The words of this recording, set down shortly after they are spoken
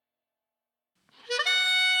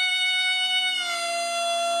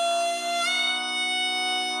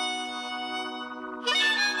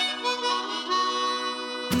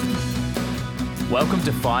Welcome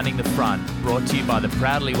to Finding the Front, brought to you by the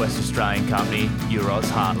proudly West Australian company, Euroz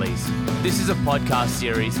Hartleys. This is a podcast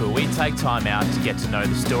series where we take time out to get to know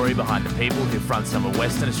the story behind the people who front some of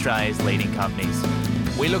Western Australia's leading companies.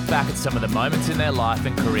 We look back at some of the moments in their life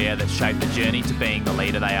and career that shaped the journey to being the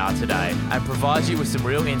leader they are today, and provide you with some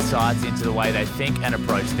real insights into the way they think and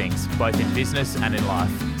approach things, both in business and in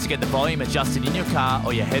life. So get the volume adjusted in your car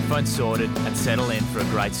or your headphones sorted and settle in for a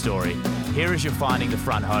great story. Here is your Finding the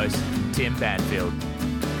Front host, Tim Banfield.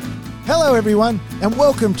 Hello everyone, and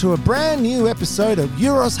welcome to a brand new episode of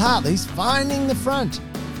Euroz Hartleys Finding the Front.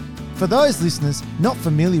 For those listeners not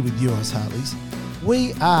familiar with Euroz Hartleys,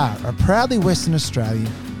 we are a proudly Western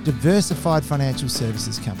Australian diversified financial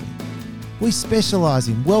services company. We specialise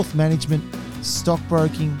in wealth management,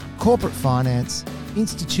 stockbroking, corporate finance,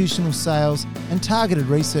 institutional sales and targeted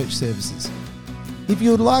research services. If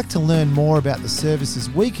you would like to learn more about the services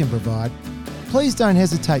we can provide, please don't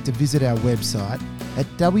hesitate to visit our website at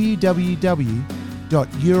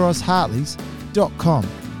www.eurozhartleys.com.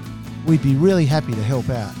 We'd be really happy to help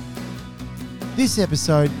out. This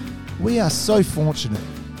episode, we are so fortunate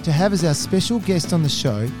to have as our special guest on the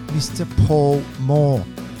show, Mr. Paul Moore,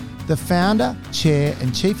 the founder, chair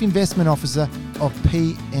and chief investment officer of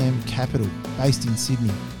PM Capital, based in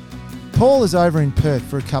Sydney. Paul is over in Perth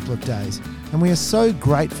for a couple of days, and we are so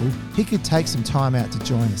grateful he could take some time out to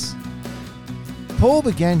join us. Paul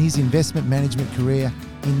began his investment management career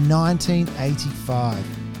in 1985,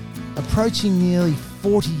 approaching nearly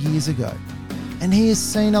 40 years ago. And he has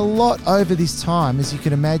seen a lot over this time, as you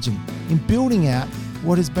can imagine, in building out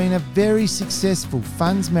what has been a very successful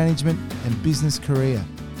funds management and business career.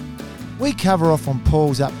 We cover off on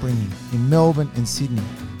Paul's upbringing in Melbourne and Sydney,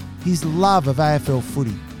 his love of AFL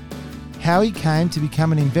footy, how he came to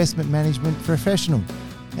become an investment management professional,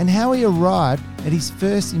 and how he arrived at his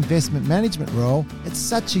first investment management role at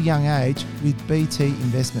such a young age with BT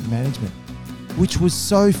Investment Management, which was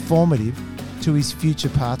so formative to his future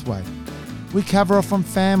pathway. We cover off on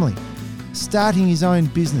family, starting his own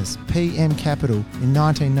business, PM Capital, in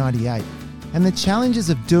 1998, and the challenges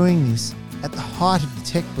of doing this at the height of the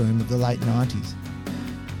tech boom of the late 90s.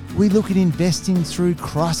 We look at investing through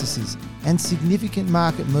crises and significant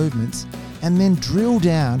market movements, and then drill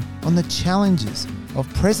down on the challenges of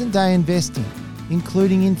present-day investing,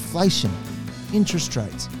 including inflation, interest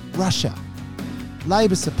rates, Russia,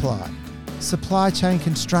 labour supply chain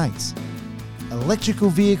constraints, electrical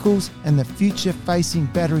vehicles and the future-facing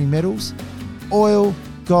battery metals, oil,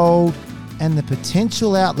 gold, and the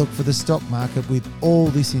potential outlook for the stock market with all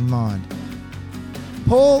this in mind.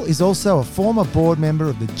 Paul is also a former board member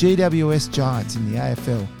of the GWS Giants in the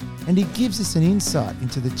AFL, and he gives us an insight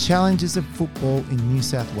into the challenges of football in New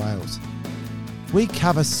South Wales. We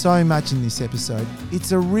cover so much in this episode.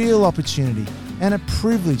 It's a real opportunity and a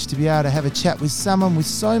privilege to be able to have a chat with someone with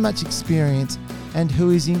so much experience and who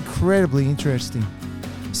is incredibly interesting.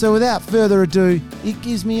 So without further ado, it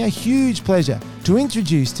gives me a huge pleasure to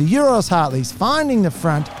introduce to Euroz Hartleys Finding the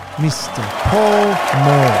Front, Mr. Paul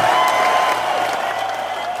Moore.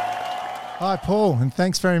 Hi Paul, and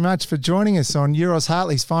thanks very much for joining us on Euroz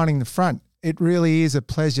Hartleys Finding the Front. It really is a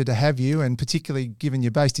pleasure to have you, and particularly given you're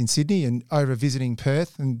based in Sydney and over visiting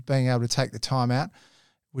Perth and being able to take the time out,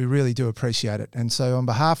 we really do appreciate it. And so on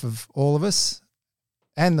behalf of all of us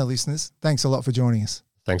and the listeners, thanks a lot for joining us.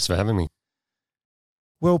 Thanks for having me.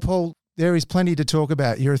 Well, Paul, there is plenty to talk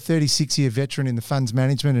about. You're a 36-year veteran in the funds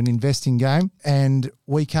management and investing game, and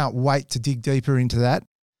we can't wait to dig deeper into that.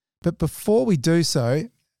 But before we do so,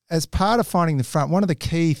 as part of Finding the Front, one of the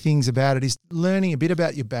key things about it is learning a bit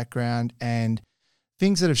about your background and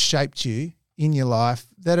things that have shaped you in your life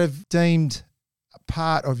that have deemed a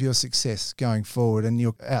part of your success going forward and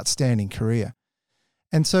your outstanding career.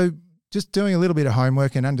 And so just doing a little bit of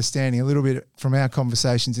homework and understanding a little bit from our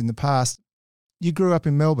conversations in the past, you grew up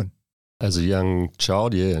in Melbourne. As a young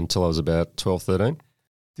child, yeah, until I was about 12, 13.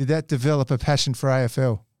 Did that develop a passion for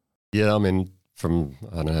AFL? Yeah, I mean, from,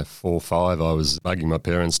 4 or 5, I was bugging my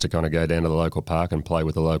parents to kind of go down to the local park and play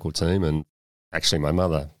with the local team. And actually my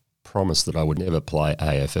mother promised that I would never play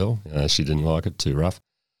AFL. She didn't like it, too rough.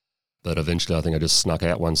 But eventually I think I just snuck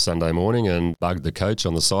out one Sunday morning and bugged the coach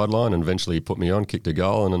on the sideline, and eventually he put me on, kicked a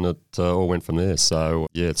goal, and then it all went from there. So,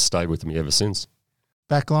 yeah, it's stayed with me ever since.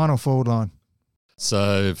 Back line or forward line?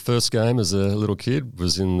 So first game as a little kid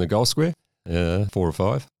was in the goal square, 4 or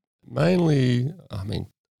 5. Mainly, I mean,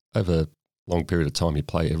 over a long period of time you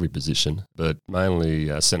play every position, but mainly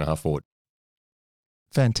centre-half forward.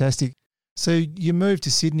 Fantastic. So you moved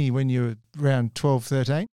to Sydney when you were around 12,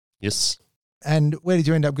 13? Yes. And where did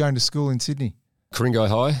you end up going to school in Sydney? Coringo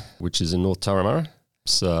High, which is in North Turramurra.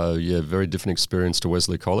 So, yeah, very different experience to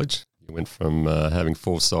Wesley College. It went from having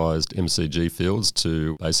full-sized MCG fields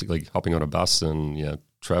to basically hopping on a bus and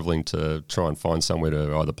travelling to try and find somewhere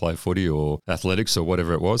to either play footy or athletics or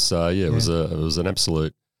whatever it was. So it was an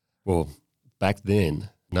absolute. Well, back then,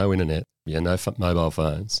 no internet, no mobile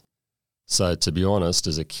phones. So to be honest,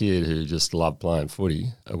 as a kid who just loved playing footy,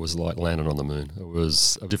 it was like landing on the moon. It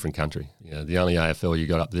was a different country. The only AFL you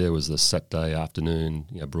got up there was the Saturday afternoon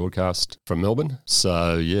broadcast from Melbourne.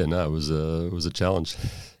 So it was a challenge.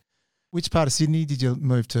 Which part of Sydney did you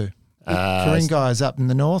move to? Ku-ring-gai is up in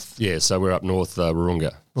the north? Yeah, so we're up north,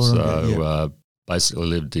 Wahroonga. Basically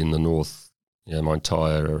lived in the north my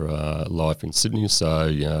entire life in Sydney. So,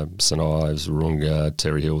 St Ives, Wahroonga,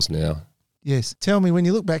 Terry Hills now. Yes. Tell me, when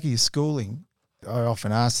you look back at your schooling, I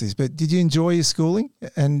often ask this, but did you enjoy your schooling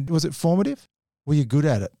and was it formative? Were you good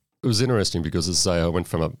at it? It was interesting because, as I say, I went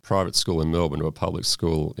from a private school in Melbourne to a public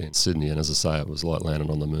school in Sydney, and as I say, it was like landing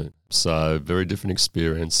on the moon. So very different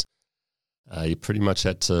experience. You pretty much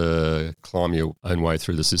had to climb your own way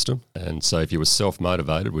through the system. And so if you were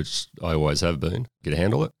self-motivated, which I always have been, you could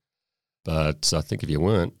handle it. But I think if you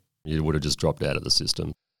weren't, you would have just dropped out of the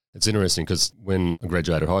system. It's interesting because when I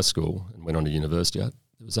graduated high school and went on to university, there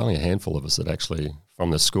was only a handful of us that actually,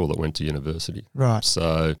 from the school, that went to university. Right.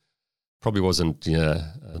 So probably wasn't the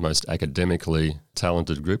most academically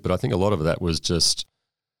talented group, but I think a lot of that was just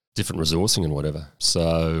different resourcing and whatever.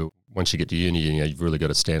 So once you get to uni, you've really got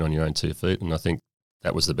to stand on your own 2 feet, and I think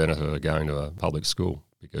that was the benefit of going to a public school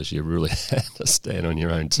because you really had to stand on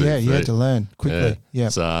your own 2 feet. Yeah, you had to learn quickly. Yeah.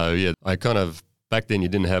 So, I kind of, back then you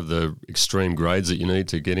didn't have the extreme grades that you need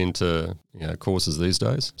to get into courses these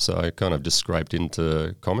days. So I kind of just scraped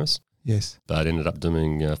into commerce. Yes. But ended up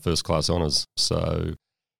doing first class honours. So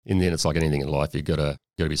in the end, it's like anything in life. You've got to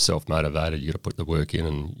be self-motivated. You've got to put the work in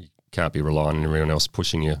and you can't be relying on everyone else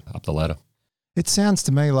pushing you up the ladder. It sounds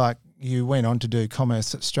to me like you went on to do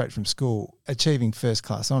commerce straight from school, achieving first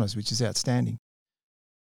class honours, which is outstanding.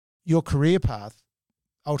 Your career path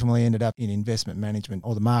ultimately ended up in investment management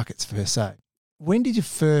or the markets per se. When did you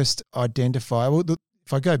first identify, well,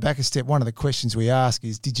 if I go back a step, one of the questions we ask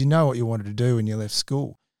is, did you know what you wanted to do when you left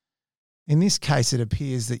school? In this case, it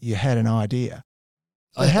appears that you had an idea.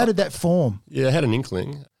 So how did that form? Yeah, I had an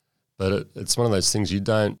inkling, but it's one of those things you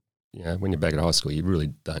don't, when you're back at high school, you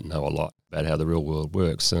really don't know a lot about how the real world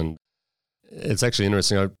works. And it's actually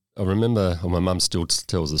interesting. I remember, my mum still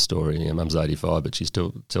tells the story. Mum's 85, but she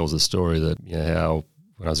still tells the story that, how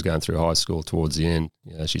when I was going through high school towards the end,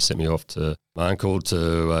 she sent me off to my uncle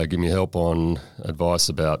to give me help on advice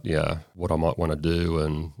about, what I might want to do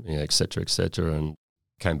and, et cetera, and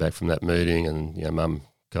came back from that meeting and, Mum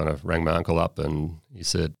kind of rang my uncle up and he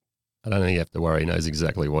said, I don't think you have to worry. He knows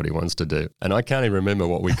exactly what he wants to do. And I can't even remember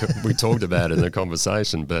what we talked about in the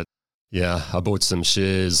conversation, but I bought some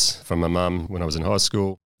shares from my mum when I was in high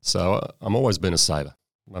school. So I'm always been a saver.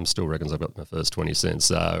 Mum still reckons I've got my first 20 cents.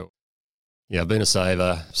 So I've been a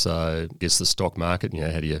saver. So I guess the stock market,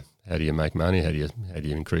 how do you make money? How do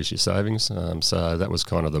you increase your savings? So that was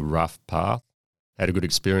kind of the rough path. Had a good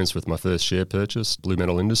experience with my first share purchase. Blue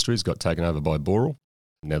Metal Industries got taken over by Boral.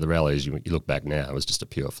 Now, the reality is, you look back now, it was just a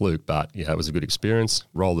pure fluke, but it was a good experience.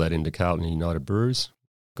 Rolled that into Carlton United Breweries,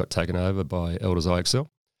 got taken over by Elders IXL.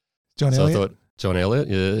 John Elliott? I thought, John Elliott,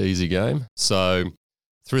 easy game. So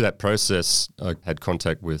through that process, I had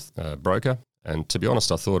contact with a broker, and to be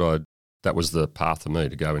honest, I thought that was the path for me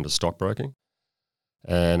to go into stockbroking.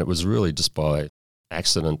 And it was really just by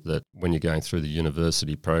accident that when you're going through the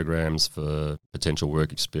university programs for potential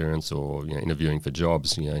work experience or interviewing for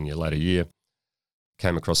jobs in your later year,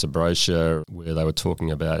 came across a brochure where they were talking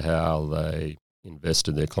about how they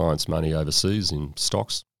invested their clients' money overseas in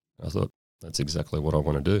stocks. I thought, that's exactly what I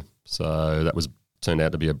want to do. So that turned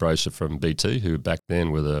out to be a brochure from BT, who back then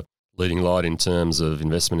were the leading light in terms of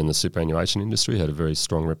investment in the superannuation industry, had a very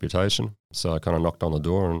strong reputation. So I kind of knocked on the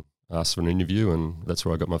door and asked for an interview, and that's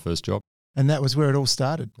where I got my first job. And that was where it all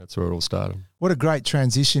started? That's where it all started. What a great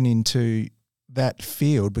transition into that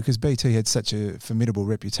field, because BT had such a formidable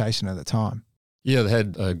reputation at the time. Yeah, they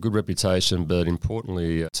had a good reputation, but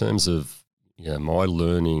importantly, in terms of my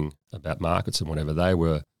learning about markets and whatever, they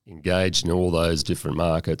were engaged in all those different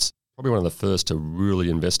markets. Probably one of the first to really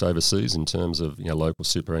invest overseas in terms of local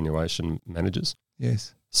superannuation managers.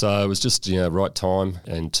 Yes. So it was just right time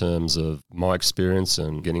in terms of my experience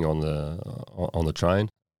and getting on the train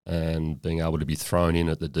and being able to be thrown in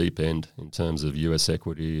at the deep end in terms of US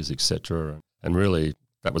equities, etc. And really,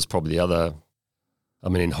 that was probably the other. I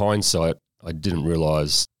mean, in hindsight, I didn't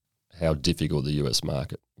realise how difficult the US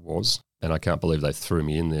market was, and I can't believe they threw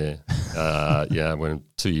me in there. When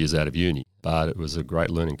 2 years out of uni, but it was a great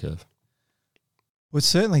learning curve. Well, it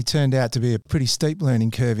certainly turned out to be a pretty steep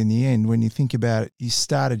learning curve in the end when you think about it. You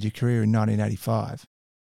started your career in 1985.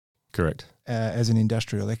 Correct. As an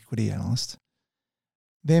industrial equity analyst.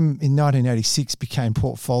 Then in 1986 became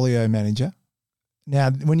portfolio manager.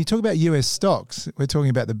 Now, when you talk about US stocks, we're talking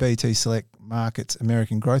about the BT Select Markets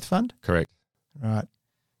American Growth Fund. Correct. Right.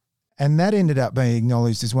 And that ended up being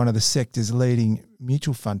acknowledged as one of the sector's leading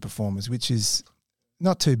mutual fund performers, which is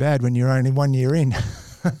not too bad when you're only 1 year in.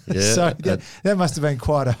 Yeah, So that must have been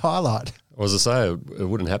quite a highlight. As I say, it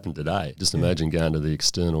wouldn't happen today. Just imagine going to the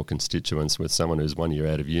external constituents with someone who's 1 year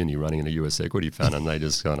out of uni running in a US equity fund and they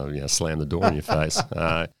just kind of slam the door in your face.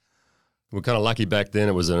 We're kind of lucky back then.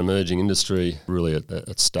 It was an emerging industry really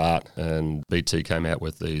at start, and BT came out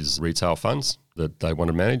with these retail funds that they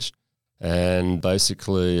wanted managed and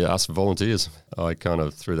basically asked for volunteers. I kind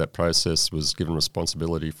of, through that process, was given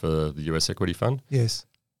responsibility for the US equity fund. Yes.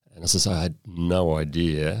 And as I say, I had no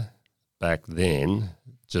idea back then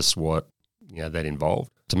just what that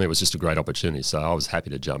involved. To me, it was just a great opportunity. So I was happy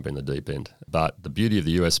to jump in the deep end. But the beauty of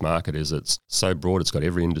the US market is it's so broad. It's got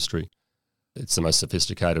every industry. It's the most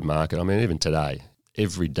sophisticated market. I mean, even today,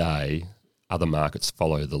 every day, other markets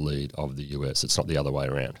follow the lead of the US. It's not the other way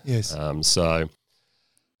around. Yes. So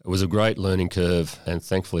it was a great learning curve. And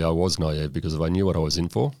thankfully, I was naive because if I knew what I was in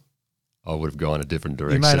for, I would have gone a different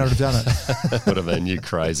direction. You may not have done it. Would have been, you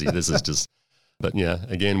crazy. This is just... But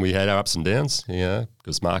again, we had our ups and downs,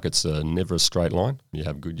 because markets are never a straight line. You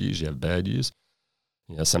have good years, you have bad years.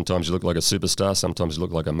 Sometimes you look like a superstar, sometimes you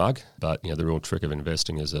look like a mug. But the real trick of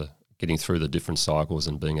investing is getting through the different cycles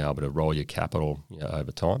and being able to roll your capital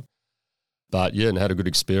over time. But and had a good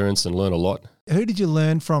experience and learned a lot. Who did you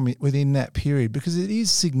learn from within that period? Because it is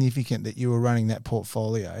significant that you were running that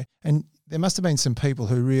portfolio, and there must have been some people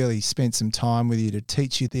who really spent some time with you to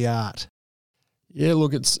teach you the art. Yeah,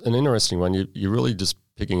 look, it's an interesting one. You're really just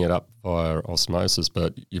picking it up via osmosis,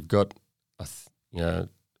 but you've got,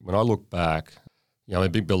 when I look back, I'm a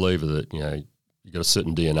big believer that, you've got a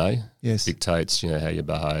certain DNA. Yes. Dictates, how you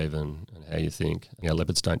behave and how you think.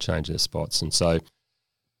 Leopards don't change their spots. And so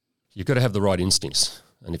you've got to have the right instincts.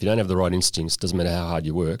 And if you don't have the right instincts, doesn't matter how hard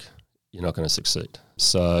you work, you're not going to succeed.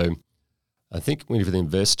 So I think when you're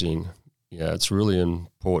investing, it's really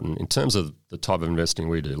important in terms of the type of investing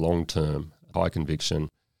we do, long-term, high conviction,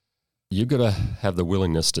 you've got to have the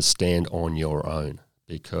willingness to stand on your own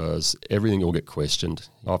because everything will get questioned.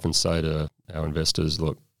 I often say to our investors,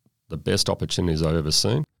 look, the best opportunities I've ever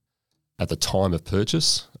seen at the time of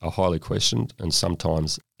purchase are highly questioned and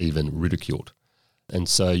sometimes even ridiculed. And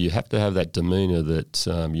so you have to have that demeanour that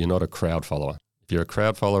you're not a crowd follower. If you're a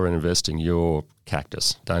crowd follower in investing, you're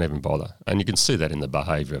cactus. Don't even bother. And you can see that in the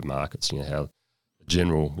behaviour of markets, how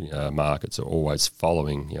general markets are always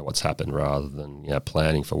following what's happened rather than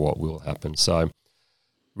planning for what will happen. So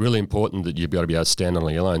really important that you've got to be able to stand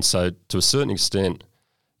on your own. So to a certain extent,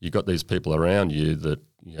 you've got these people around you that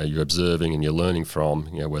you're observing and you're learning from,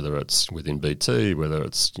 whether it's within BT, whether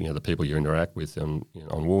it's the people you interact with on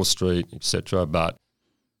Wall Street, etc. But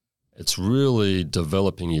it's really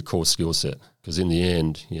developing your core skill set because in the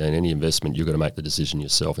end, in any investment, you've got to make the decision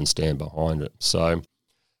yourself and stand behind it. So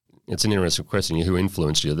it's an interesting question. Who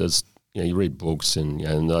influenced you? There's, you read books, and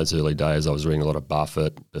in those early days, I was reading a lot of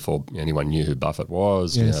Buffett before anyone knew who Buffett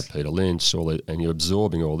was. Yes. Peter Lynch, and you're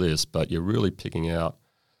absorbing all this, but you're really picking out,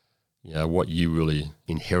 what you really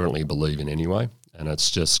inherently believe in anyway. And it's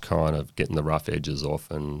just kind of getting the rough edges off,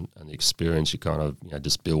 and the experience you kind of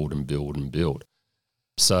just build and build and build.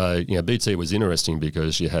 So BT was interesting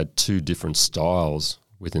because you had two different styles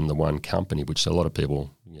within the one company, which a lot of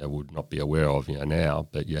people would not be aware of now,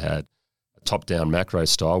 but you had a top-down macro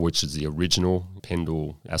style, which is the original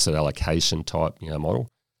Pendal asset allocation type model,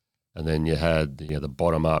 and then you had the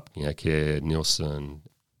bottom-up, Kerr, Nielsen,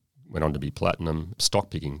 went on to be Platinum,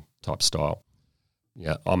 stock-picking type style.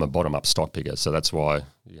 I'm a bottom-up stock picker, so that's why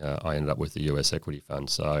I ended up with the US equity fund.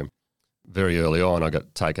 So very early on, I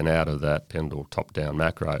got taken out of that Pendal top-down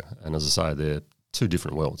macro, and as I say, they're two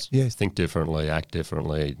different worlds. Yes. Think differently, act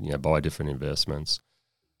differently, buy different investments.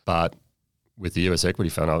 But with the US equity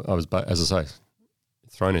fund, I was, as I say,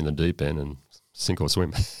 thrown in the deep end and sink or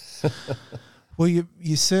swim. Well,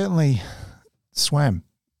 you certainly swam.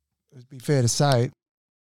 It would be fair to say.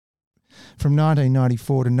 From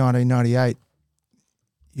 1994 to 1998,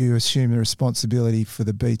 you assumed the responsibility for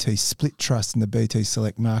the BT Split Trust and the BT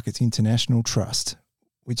Select Markets International Trust,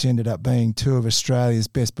 which ended up being two of Australia's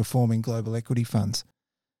best performing global equity funds.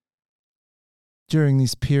 During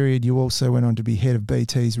this period, you also went on to be head of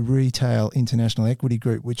BT's Retail International Equity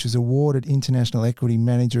Group, which was awarded International Equity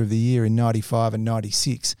Manager of the Year in 95 and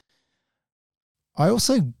 96. I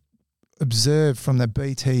also observed from the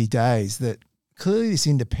BT days that clearly this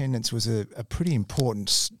independence was a pretty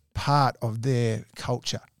important part of their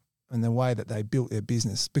culture and the way that they built their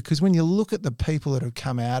business. Because when you look at the people that have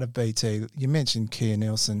come out of BT, you mentioned Keir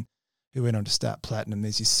Nelson, who went on to start Platinum.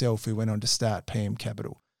 There's yourself, who went on to start PM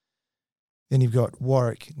Capital. Then you've got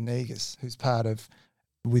Warwick Negus, who's part of,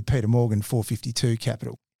 with Peter Morgan, 452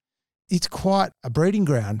 Capital. It's quite a breeding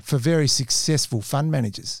ground for very successful fund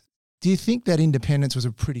managers. Do you think that independence was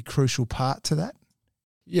a pretty crucial part to that?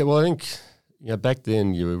 Yeah, well, I think back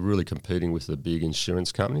then you were really competing with the big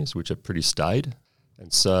insurance companies, which are pretty staid.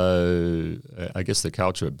 And so I guess the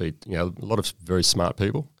culture would be, a lot of very smart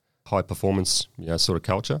people, high performance, sort of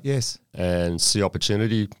culture. Yes. And see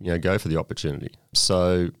opportunity, go for the opportunity.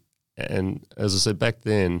 So, and as I said, back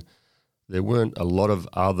then, there weren't a lot of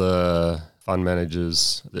other fund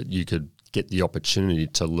managers that you could get the opportunity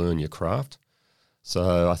to learn your craft.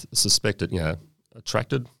 So I suspect it,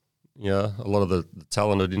 attracted, a lot of the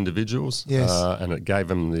talented individuals. Yes. And it gave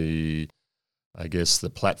them the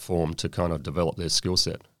platform to kind of develop their skill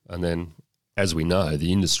set. And then, as we know,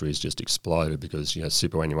 the industry has just exploded because,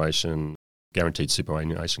 superannuation, guaranteed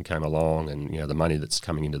superannuation came along and, the money that's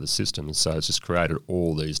coming into the system. And so it's just created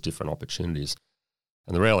all these different opportunities.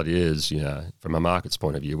 And the reality is, from a market's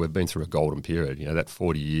point of view, we've been through a golden period. that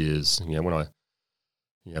 40 years, when I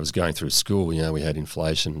was going through school, we had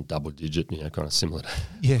inflation, double digit, kind of similar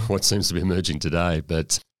to what seems to be emerging today.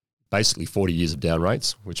 But basically 40 years of down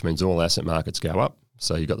rates, which means all asset markets go up.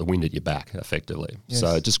 So you've got the wind at your back, effectively. Yes.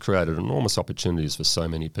 So it just created enormous opportunities for so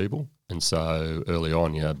many people. And so early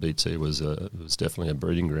on, BT was definitely a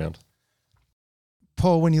breeding ground.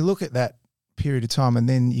 Paul, when you look at that period of time and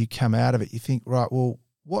then you come out of it, you think, right, well,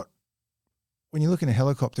 when you look in a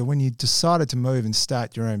helicopter, when you decided to move and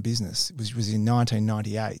start your own business, it was in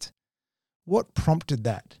 1998, what prompted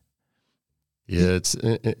that? Yeah, it's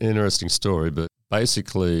an interesting story, but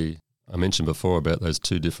basically I mentioned before about those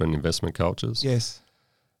two different investment cultures. Yes.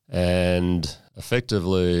 And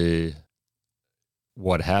effectively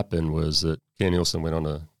what happened was that Keir Nelson went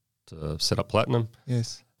on to set up Platinum.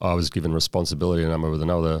 Yes. I was given responsibility with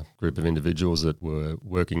another group of individuals that were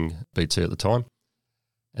working BT at the time.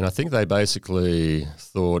 And I think they basically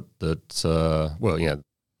thought that,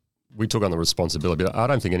 we took on the responsibility, but I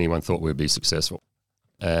don't think anyone thought we'd be successful.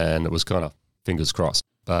 And it was kind of fingers crossed.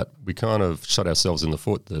 But we kind of shot ourselves in the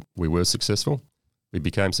foot that we were successful. We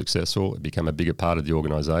became successful. It became a bigger part of the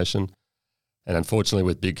organisation. And unfortunately,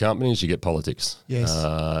 with big companies, you get politics. Yes.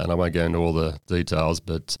 And I won't go into all the details,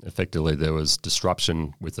 but effectively there was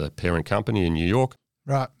disruption with a parent company in New York.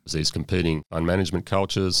 Right. These competing fund management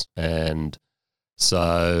cultures. And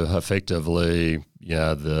so effectively,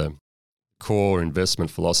 the core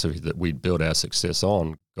investment philosophy that we'd built our success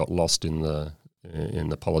on got lost in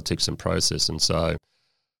the politics and process. And so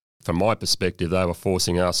from my perspective, they were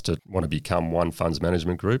forcing us to want to become one funds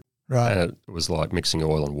management group. Right. And it was like mixing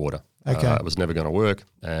oil and water. Okay. It was never going to work.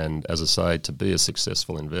 And as I say, to be a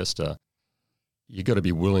successful investor, you've got to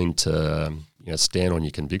be willing to stand on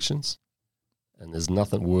your convictions. And there's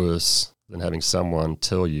nothing worse than having someone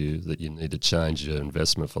tell you that you need to change your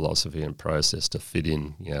investment philosophy and process to fit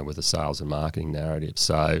in, with the sales and marketing narrative.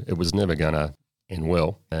 So it was never going to end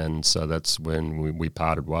well. And so that's when we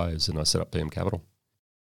parted ways and I set up PM Capital.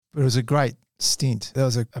 But it was a great stint. That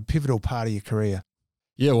was a pivotal part of your career.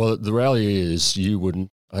 Yeah, well, the reality is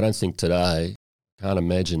I don't think today, can't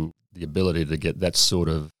imagine the ability to get that sort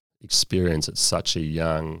of experience at such a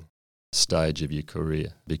young stage of your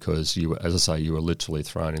career because you were literally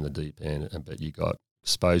thrown in the deep end, but you got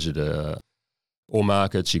exposure to all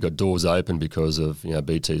markets, you got doors open because of,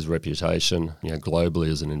 BT's reputation, globally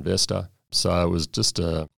as an investor. So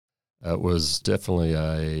it was definitely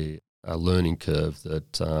a learning curve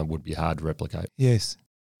that would be hard to replicate. Yes.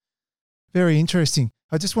 Very interesting.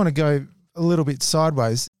 I just want to go a little bit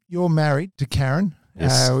sideways. You're married to Karen.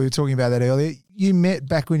 Yes. We were talking about that earlier. You met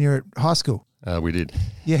back when you were at high school. We did.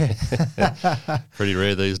 Yeah. Pretty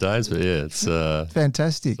rare these days, but yeah, it's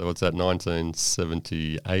fantastic. So what's that,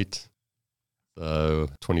 1978? So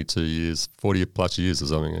 22 years, 40 plus years or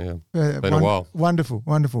something, yeah. Been a while. Wonderful,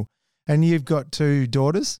 wonderful. And you've got two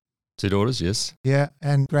daughters? Two daughters, yes. Yeah,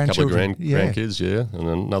 and grandchildren. Couple of grandkids, yeah, and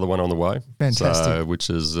another one on the way. Fantastic. So, which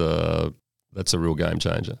is, that's a real game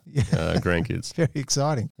changer, grandkids. Very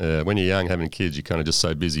exciting. When you're young, having kids, you're kind of just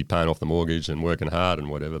so busy paying off the mortgage and working hard and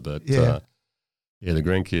whatever, but the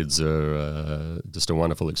grandkids are just a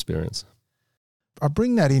wonderful experience. I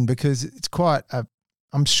bring that in because it's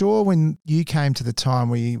I'm sure when you came to the time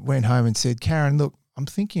where you went home and said, Karen, look, I'm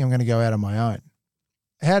thinking I'm going to go out on my own.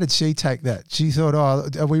 How did she take that? She thought,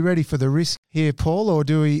 are we ready for the risk here, Paul? Or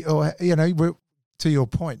do we, to your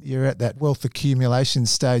point, you're at that wealth accumulation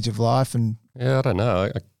stage of life, and Yeah, I don't know.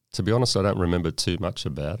 To be honest, I don't remember too much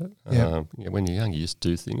about it. Yeah. When you're young, you just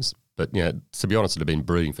do things. But, to be honest, it had been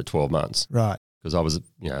breeding for 12 months right, because I was,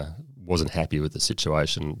 wasn't happy with the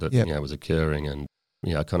situation that, Yep. was occurring. And,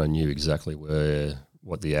 I kind of knew exactly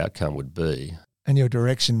what the outcome would be. and your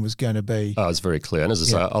direction was going to be Oh, it's very clear. And as I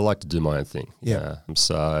say, I like to do my own thing. Yeah.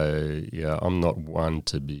 So, I'm not one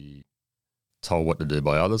to be told what to do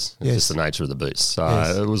by others. It's Yes. just the nature of the beast. So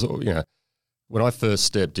Yes. it was, when I first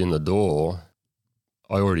stepped in the door,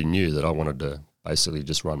 I already knew that I wanted to basically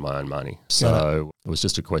just run my own money. So it was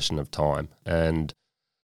just a question of time. And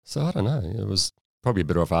so I don't know. It was probably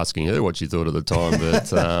better off asking her what she thought at the time.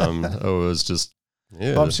 But it was just,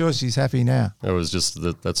 I'm sure she's happy now. it was just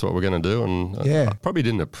that's what we're going to do. And I probably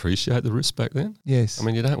didn't appreciate the risk back then. Yes. I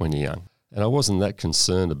mean, you don't when you're young. And I wasn't that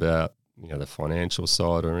concerned about, the financial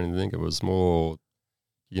side or anything. It was more,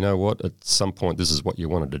 you know what, at some point this is what you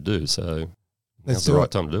wanted to do. So now's the right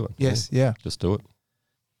time to do it. Yes, yeah. Just do it.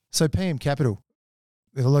 So PM Capital,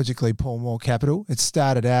 logically Paul Moore Capital, it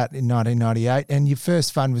started out in 1998 and your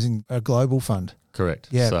first fund was in a global fund. Correct.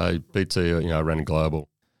 Yeah. So BT, ran global.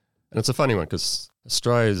 And it's a funny one because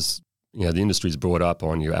Australia's, the industry's brought up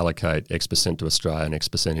on you allocate X% to Australia and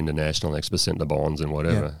X% international, X% to bonds and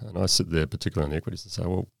whatever. Yeah. And I sit there, particularly on the equities, and say,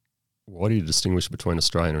 well, why do you distinguish between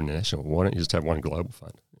Australian and international? Why don't you just have one global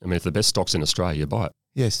fund? I mean, if the best stock's in Australia, you buy it.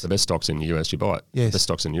 Yes. The best stock's in the US, you buy it. Yes. The best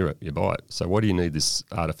stock's in Europe, you buy it. So why do you need this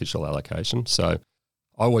artificial allocation? So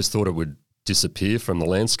I always thought it would disappear from the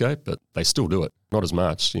landscape, but they still do it. Not as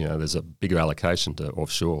much. There's a bigger allocation to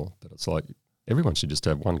offshore, but it's like everyone should just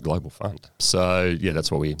have one global fund. So,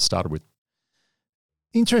 that's what we started with.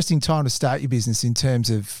 Interesting time to start your business in terms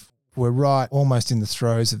of we're right almost in the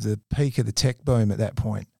throes of the peak of the tech boom at that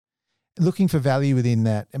point. Looking for value within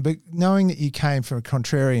that, but knowing that you came from a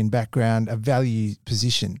contrarian background, a value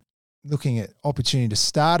position, looking at opportunity to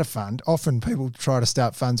start a fund. Often people try to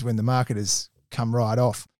start funds when the market has come right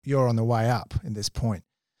off. You're on the way up at this point.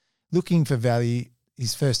 Looking for value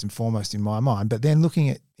is first and foremost in my mind, but then looking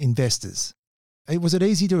at investors. Was it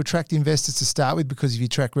easy to attract investors to start with because of your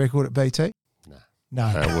track record at BT? No.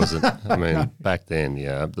 It wasn't. I mean, back then,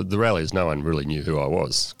 the rally is no one really knew who I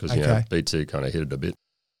was because, BT kind of hit it a bit.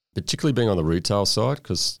 Particularly being on the retail side,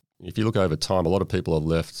 because if you look over time, a lot of people have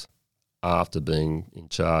left after being in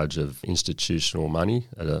charge of institutional money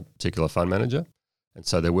at a particular fund manager. And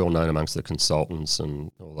so they're well known amongst the consultants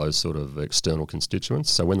and all those sort of external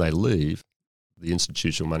constituents. So when they leave, the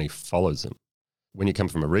institutional money follows them. When you come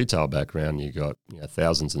from a retail background, you've got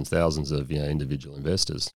thousands and thousands of individual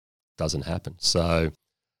investors. Doesn't happen. So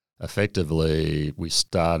effectively, I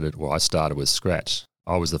started with scratch.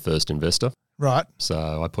 I was the first investor. Right.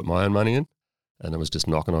 So I put my own money in and it was just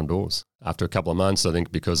knocking on doors. After a couple of months, I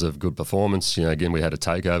think because of good performance, again, we had a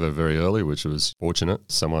takeover very early, which was fortunate.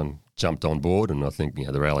 Someone jumped on board and I think,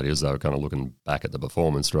 the reality is they were kind of looking back at the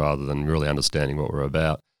performance rather than really understanding what we're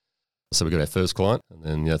about. So we got our first client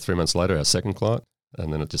and then 3 months later, our second client.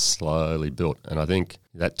 And then it just slowly built. And I think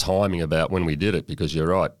that timing about when we did it, because you're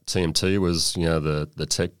right, TMT was, the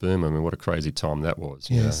tech boom. I mean, what a crazy time that was.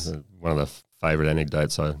 Yes. One of the favourite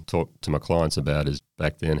anecdotes I talk to my clients about is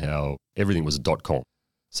back then how everything was .com.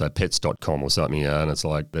 So pets.com or something, and it's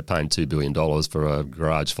like they're paying $2 billion for a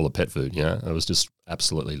garage full of pet food, It was just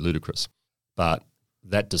absolutely ludicrous. But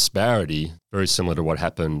that disparity, very similar to what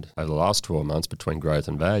happened over the last 12 months between growth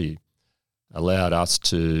and value, allowed us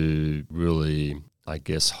to really, I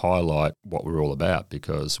guess, highlight what we're all about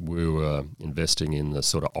because we were investing in the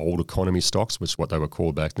sort of old economy stocks, which is what they were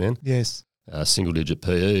called back then. Yes. Single-digit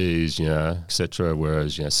PEs, et cetera,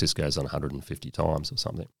 whereas, Cisco's on 150 times or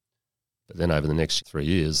something. But then over the next 3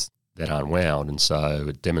 years, that unwound, and so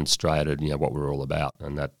it demonstrated, what we're all about,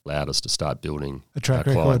 and that allowed us to start building A track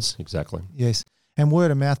our record. clients. Exactly. Yes. And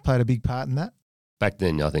word of mouth played a big part in that? Back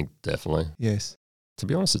then, I think definitely. Yes. To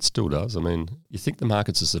be honest, it still does. I mean, you think the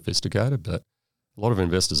markets are sophisticated, but a lot of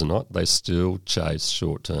investors are not. They still chase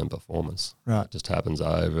short-term performance. Right. It just happens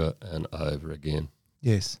over and over again.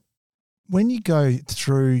 Yes. When you go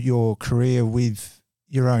through your career with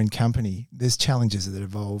your own company, there's challenges that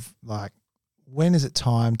evolve. Like, when is it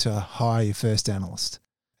time to hire your first analyst?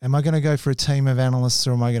 Am I going to go for a team of analysts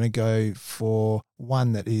or am I going to go for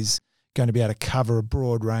one that is going to be able to cover a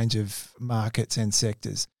broad range of markets and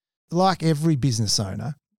sectors? Like every business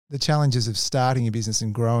owner, the challenges of starting a business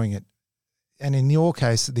and growing it, and in your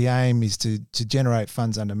case, the aim is to generate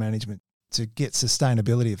funds under management to get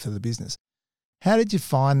sustainability for the business. How did you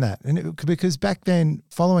find that? And because back then,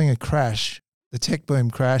 following a crash, the tech boom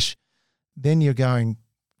crash, then you're going,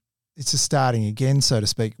 it's just starting again, so to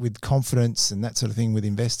speak, with confidence and that sort of thing with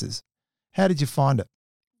investors. How did you find it?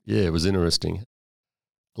 Yeah, it was interesting.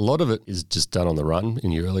 A lot of it is just done on the run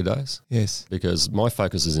in your early days. Yes. Because my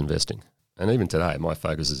focus is investing. And even today, my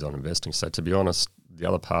focus is on investing. So to be honest, the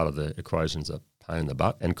other part of the equation is a pain in the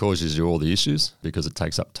butt and causes you all the issues because it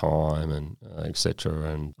takes up time and et cetera.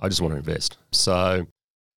 And I just want to invest. So,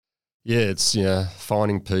 yeah, it's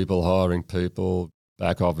finding people, hiring people,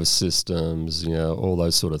 back office systems, all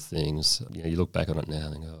those sort of things. You look back on it now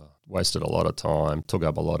and think, wasted a lot of time, took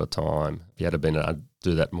up a lot of time. If you had been able to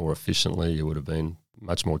do that more efficiently, you would have been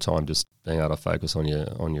much more time just being able to focus on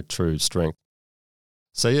your true strength.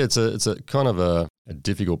 So yeah, it's a kind of a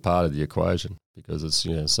difficult part of the equation because it's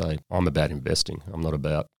say I'm about investing. I'm not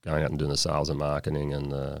about going out and doing the sales and marketing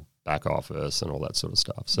and the back office and all that sort of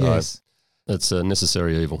stuff. So yes. It's a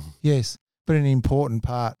necessary evil. Yes, but an important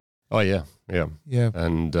part. Oh yeah. Yeah.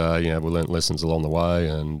 And we learnt lessons along the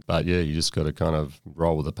way, but you just got to kind of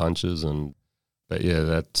roll with the punches. But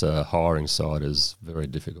that hiring side is very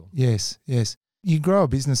difficult. Yes. You grow a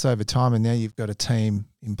business over time and now you've got a team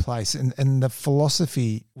in place and the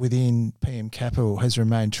philosophy within PM Capital has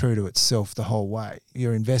remained true to itself the whole way.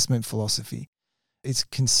 Your investment philosophy, it's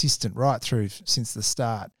consistent right through since the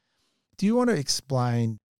start. Do you want to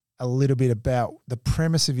explain a little bit about the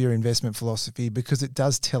premise of your investment philosophy because it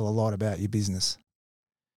does tell a lot about your business?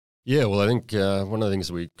 Yeah, well, I think one of the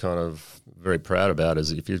things we kind of very proud about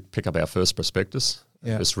is if you pick up our first prospectus,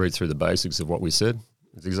 just read through the basics of what we said,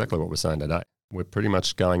 it's exactly what we're saying today. We're pretty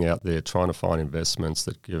much going out there trying to find investments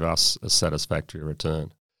that give us a satisfactory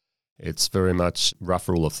return. It's very much rough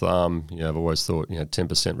rule of thumb. I've always thought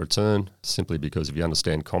 10% return simply because if you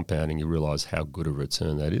understand compounding, you realise how good a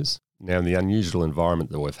return that is. Now, in the unusual environment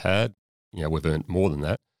that we've had, we've earned more than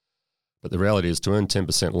that. But the reality is to earn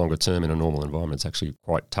 10% longer term in a normal environment is actually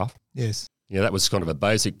quite tough. Yes. That was kind of a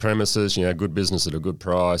basic premises, good business at a good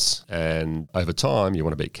price. And over time, you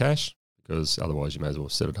want to beat cash because otherwise you may as well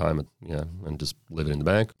sit at home and just leave it in the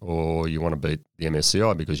bank. Or you want to beat the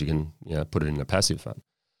MSCI because you can put it in a passive fund.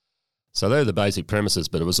 So they're the basic premises,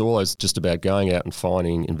 but it was always just about going out and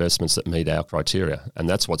finding investments that meet our criteria. And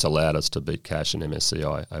that's what's allowed us to beat cash and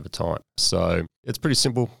MSCI over time. So it's a pretty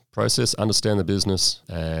simple process, understand the business,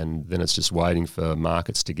 and then it's just waiting for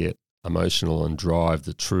markets to get emotional and drive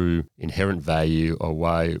the true inherent value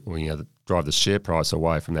away, or, drive the share price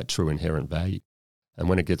away from that true inherent value. And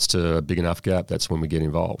when it gets to a big enough gap, that's when we get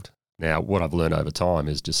involved. Now, what I've learned over time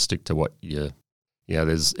is just stick to what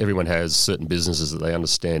everyone has certain businesses that they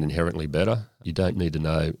understand inherently better. You don't need to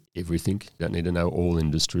know everything. You don't need to know all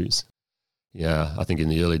industries. Yeah, I think in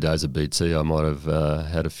the early days of BT, I might have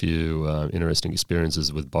had a few interesting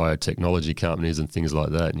experiences with biotechnology companies and things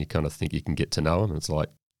like that, and you kind of think you can get to know them. And it's like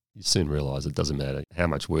you soon realise it doesn't matter how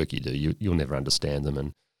much work you do. You'll never understand them,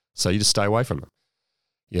 and so you just stay away from them.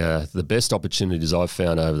 Yeah, the best opportunities I've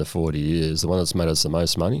found over the 40 years, the one that's made us the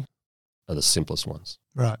most money, are the simplest ones.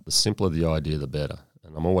 Right. The simpler the idea, the better.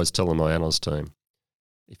 And I'm always telling my analyst team,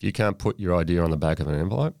 if you can't put your idea on the back of an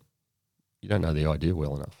envelope, you don't know the idea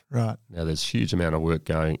well enough. Right. Now, there's a huge amount of work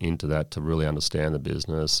going into that to really understand the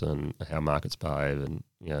business and how markets behave and,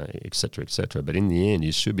 et cetera, et cetera. But in the end,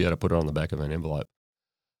 you should be able to put it on the back of an envelope.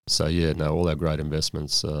 So, all our great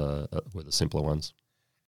investments were the simpler ones.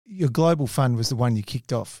 Your global fund was the one you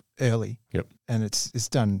kicked off early. Yep. And it's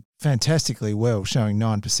done fantastically well, showing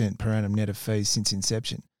 9% per annum net of fees since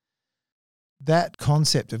inception. That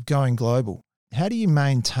concept of going global, how do you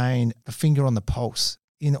maintain a finger on the pulse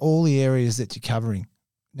in all the areas that you're covering?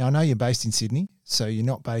 Now, I know you're based in Sydney, so you're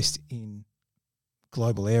not based in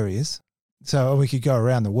global areas. So we could go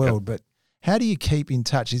around the world, but how do you keep in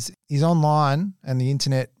touch? Is online and the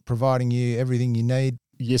internet providing you everything you need?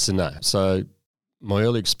 Yes and no. So my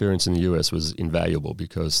early experience in the US was invaluable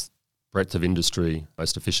because breadth of industry,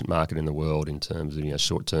 most efficient market in the world in terms of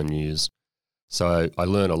short-term news. So I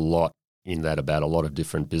learned a lot in that about a lot of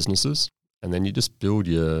different businesses, and then you just build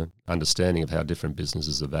your understanding of how different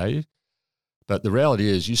businesses are valued. But the reality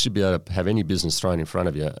is you should be able to have any business thrown in front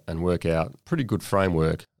of you and work out a pretty good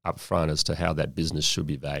framework up front as to how that business should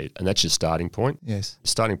be valued. And that's your starting point. Yes. Your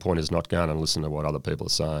starting point is not going and listen to what other people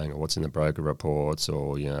are saying or what's in the broker reports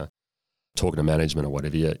or talking to management or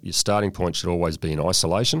whatever. Your starting point should always be in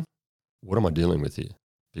isolation. What am I dealing with here?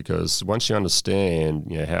 Because once you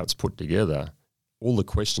understand how it's put together, all the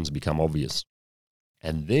questions become obvious.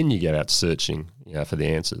 And then you go out searching for the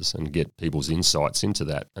answers and get people's insights into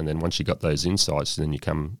that. And then once you got those insights, then you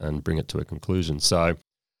come and bring it to a conclusion. So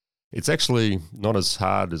it's actually not as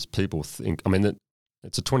hard as people think. I mean,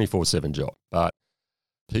 it's a 24/7 job, but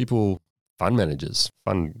fund managers,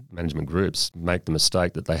 fund management groups make the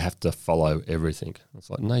mistake that they have to follow everything. It's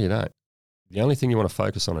like, no, you don't. The only thing you want to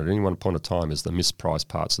focus on at any one point of time is the mispriced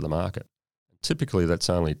parts of the market. typically that's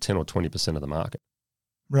only 10 or 20% of the market.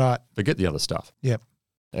 Right. Forget the other stuff. Yep.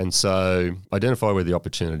 And so identify where the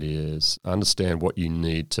opportunity is, understand what you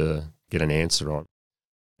need to get an answer on.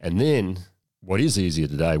 And then what is easier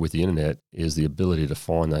today with the internet is the ability to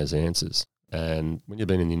find those answers. And when you've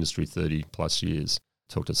been in the industry 30 plus years,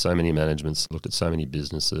 talked to so many managements, looked at so many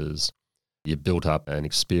businesses, you built up an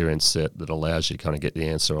experience set that allows you to kind of get the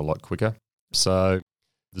answer a lot quicker. So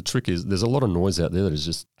the trick is there's a lot of noise out there that is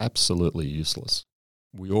just absolutely useless.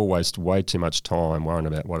 We all waste way too much time worrying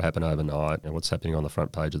about what happened overnight and what's happening on the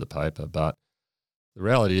front page of the paper. But the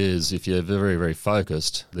reality is if you're very, very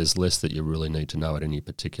focused, there's less that you really need to know at any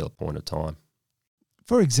particular point of time.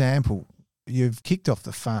 For example, you've kicked off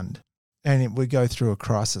the fund and we go through a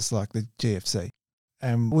crisis like the GFC.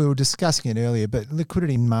 And we were discussing it earlier, but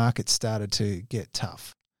liquidity in markets started to get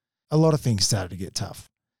tough. A lot of things started to get tough.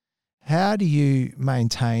 How do you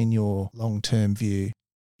maintain your long-term view,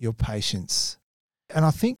 your patience? And I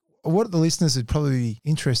think what the listeners would probably be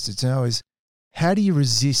interested to know is how do you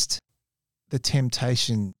resist the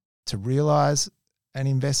temptation to realise an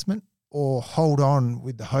investment or hold on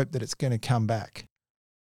with the hope that it's going to come back?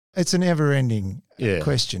 It's an ever-ending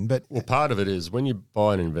question. But well, part of it is when you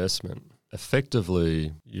buy an investment,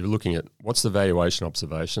 effectively you're looking at what's the valuation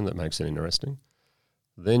observation that makes it interesting.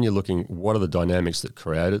 Then you're looking what are the dynamics that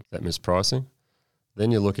created that mispricing.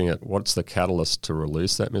 Then you're looking at what's the catalyst to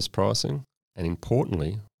release that mispricing. And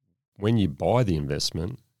importantly, when you buy the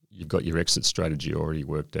investment, you've got your exit strategy already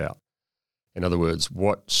worked out. In other words,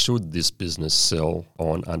 what should this business sell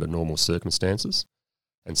on under normal circumstances?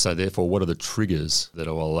 And so therefore, what are the triggers that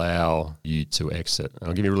will allow you to exit? And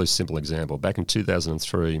I'll give you a really simple example. Back in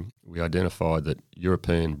 2003, we identified that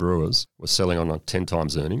European brewers were selling on 10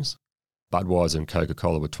 times earnings. Budweiser and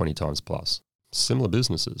Coca-Cola were 20 times plus. Similar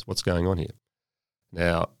businesses. What's going on here?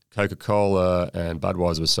 Now, Coca-Cola and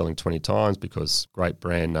Budweiser were selling 20 times because great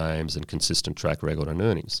brand names and consistent track record on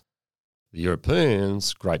earnings. The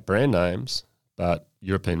Europeans, great brand names, but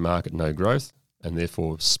European market no growth and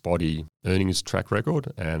therefore spotty earnings track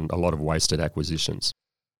record and a lot of wasted acquisitions.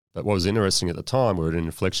 But what was interesting at the time, we were at an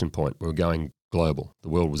inflection point. We were going global. The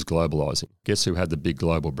world was globalising. Guess who had the big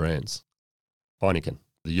global brands? Heineken,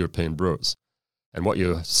 the European brewers. And what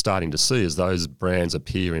you're starting to see is those brands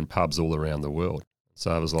appear in pubs all around the world. So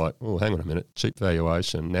I was like, oh, hang on a minute, cheap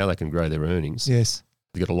valuation. Now they can grow their earnings. Yes.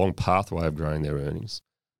 They've got a long pathway of growing their earnings.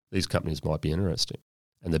 These companies might be interesting.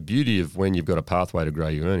 And the beauty of when you've got a pathway to grow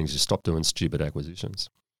your earnings, you stop doing stupid acquisitions.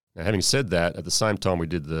 Now, having said that, at the same time we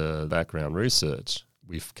did the background research,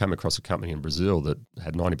 we've come across a company in Brazil that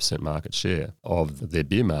had 90% market share of their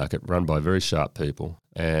beer market run by very sharp people.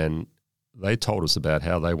 And they told us about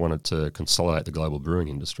how they wanted to consolidate the global brewing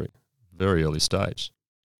industry, very early stage.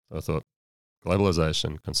 So I thought,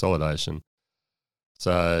 globalization, consolidation.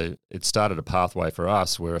 So it started a pathway for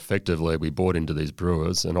us where effectively we bought into these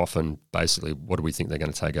brewers and often basically what do we think they're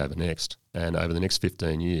going to take over next? And over the next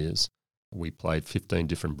 15 years, we played 15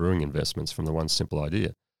 different brewing investments from the one simple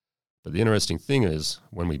idea. But the interesting thing is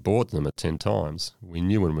when we bought them at 10 times, we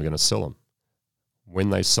knew when we were going to sell them. When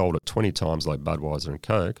they sold at 20 times like Budweiser and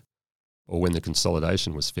Coke, or when the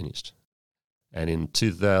consolidation was finished. And in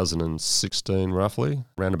 2016, roughly,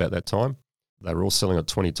 around about that time, they were all selling at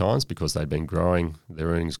 20 times because they'd been growing their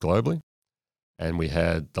earnings globally. And we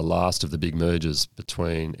had the last of the big mergers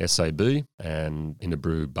between SAB and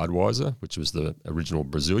Interbrew Budweiser, which was the original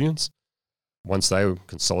Brazilians. Once they were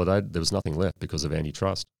consolidated, there was nothing left because of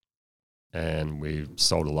antitrust. And we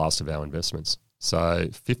sold the last of our investments. So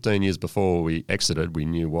 15 years before we exited, we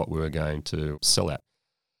knew what we were going to sell at.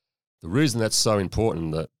 The reason that's so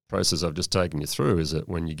important, that process I've just taken you through, is that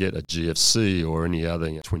when you get a GFC or any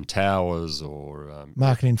other Twin Towers or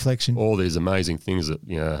market inflection, all these amazing things that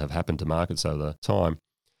have happened to markets over time,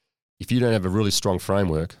 if you don't have a really strong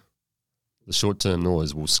framework, the short-term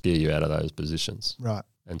noise will scare you out of those positions. Right.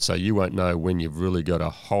 And so you won't know when you've really got a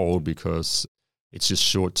hold because it's just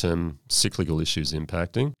short-term cyclical issues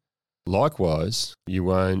impacting. Likewise, you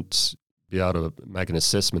won't be able to make an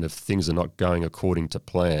assessment if things are not going according to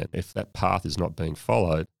plan. If that path is not being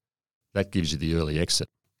followed, that gives you the early exit.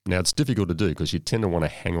 Now, it's difficult to do because you tend to want to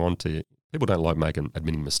hang on to, people don't like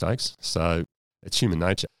admitting mistakes, so it's human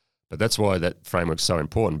nature. But that's why that framework's so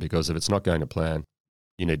important, because if it's not going to plan,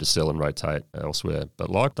 you need to sell and rotate elsewhere. But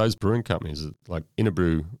like those brewing companies, like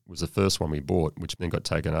Interbrew was the first one we bought, which then got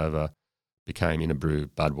taken over, became Interbrew,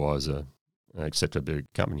 Budweiser, etc., big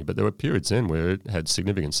company. But there were periods then where it had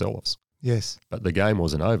significant sell-offs. Yes. But the game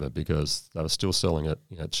wasn't over because they were still selling at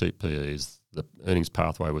cheap PEs. The earnings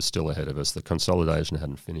pathway was still ahead of us. The consolidation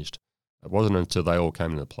hadn't finished. It wasn't until they all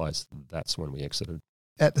came into place that's when we exited.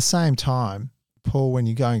 At the same time, Paul, when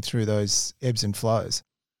you're going through those ebbs and flows,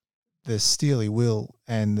 the steely will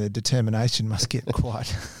and the determination must get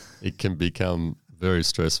quite... It can become very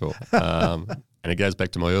stressful. And it goes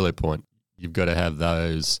back to my earlier point. You've got to have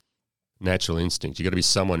those natural instincts. You've got to be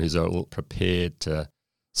someone who's prepared to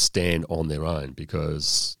stand on their own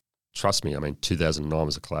because, trust me, 2009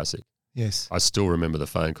 was a classic. Yes. I still remember the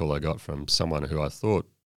phone call I got from someone who I thought,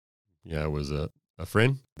 was a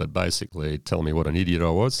friend, but basically telling me what an idiot I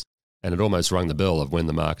was. And it almost rung the bell of when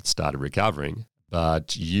the market started recovering.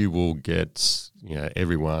 But you will get,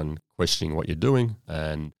 everyone questioning what you're doing.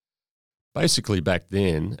 And basically back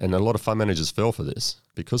then, and a lot of fund managers fell for this,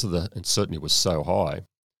 because of the uncertainty was so high,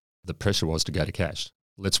 the pressure was to go to cash.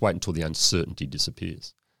 Let's wait until the uncertainty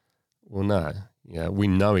disappears. Well, no. We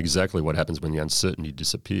know exactly what happens when the uncertainty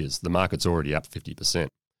disappears. The market's already up 50%.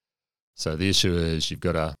 So the issue is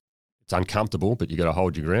it's uncomfortable, but you've got to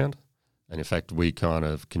hold your ground. And in fact, we kind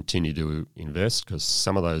of continue to invest because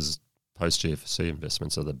some of those post-GFC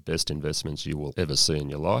investments are the best investments you will ever see in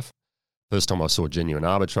your life. First time I saw genuine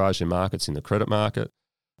arbitrage in markets, in the credit market,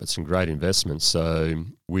 but some great investments. So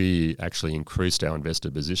we actually increased our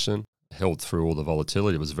invested position, held through all the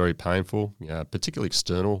volatility. It was very painful, particularly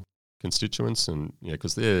external constituents, and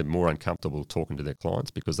because they're more uncomfortable talking to their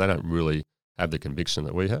clients because they don't really have the conviction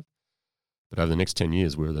that we have. But over the next 10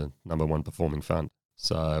 years, we're the number one performing fund.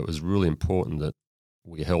 So it was really important that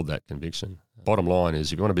we held that conviction. Bottom line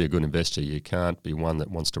is, if you want to be a good investor, you can't be one that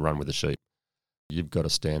wants to run with the sheep. You've got to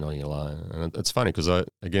stand on your own. And it's funny because I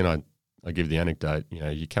give the anecdote,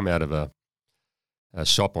 you come out of a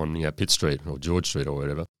shop on Pitt Street or George Street or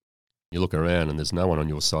whatever, you look around and there's no one on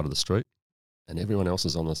your side of the street and everyone else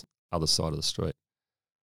is on the other side of the street.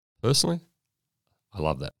 Personally, I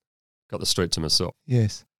love that. Got the street to myself.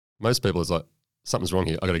 Yes. Most people, it's like, something's wrong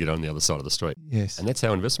here, I've got to get on the other side of the street. Yes. And that's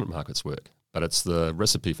how investment markets work. But it's the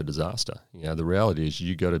recipe for disaster. The reality is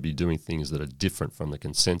you got to be doing things that are different from the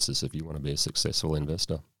consensus if you want to be a successful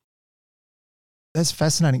investor. That's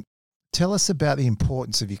fascinating. Tell us about the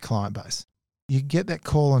importance of your client base. You get that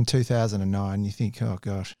call in 2009, you think, oh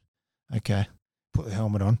gosh, okay, put the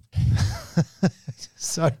helmet on.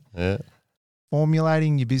 So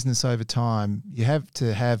formulating your business over time, you have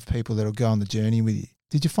to have people that will go on the journey with you.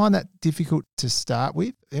 Did you find that difficult to start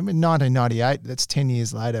with? In 1998, that's 10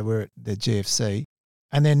 years later, we're at the GFC.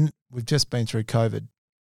 And then we've just been through COVID.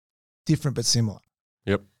 Different but similar.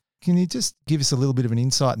 Yep. Can you just give us a little bit of an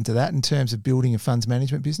insight into that in terms of building a funds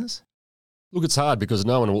management business? Look, it's hard because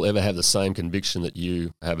no one will ever have the same conviction that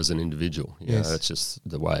you have as an individual. Yes. That's just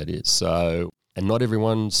the way it is. So, and not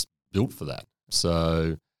everyone's built for that.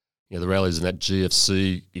 So, the reality is in that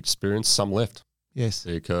GFC experience, some left. Yes.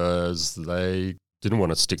 Because they didn't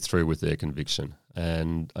want to stick through with their conviction.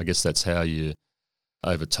 And I guess that's how you,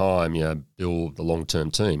 over time, build the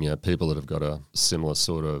long-term team, people that have got a similar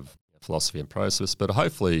sort of philosophy and process, but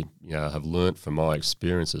hopefully, have learnt from my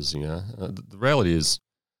experiences, The reality is,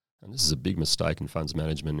 and this is a big mistake in funds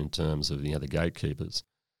management in terms of, the gatekeepers.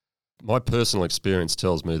 My personal experience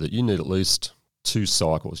tells me that you need at least 2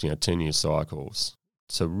 cycles, 10-year cycles,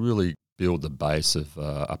 to really build the base of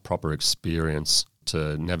a proper experience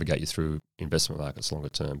to navigate you through investment markets longer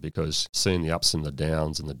term, because seeing the ups and the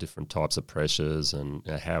downs and the different types of pressures and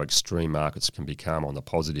how extreme markets can become on the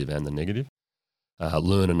positive and the negative,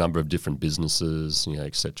 learn a number of different businesses,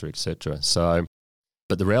 et cetera, et cetera. So,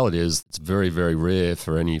 but the reality is it's very, very rare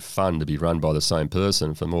for any fund to be run by the same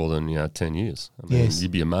person for more than 10 years. Yes.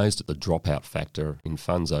 You'd be amazed at the dropout factor in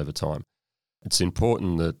funds over time. It's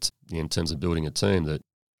important that in terms of building a team that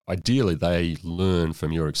ideally they learn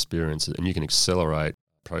from your experience and you can accelerate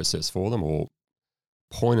the process for them or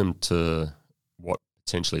point them to what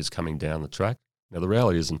potentially is coming down the track. Now, the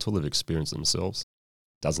reality is until they've experienced it themselves,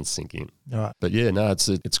 it doesn't sink in. All right. But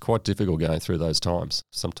it's quite difficult going through those times.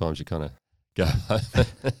 Sometimes you kind of go home.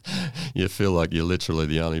 You feel like you're literally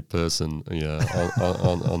the only person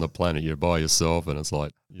on the planet. You're by yourself and it's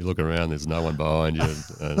like you look around, there's no one behind you.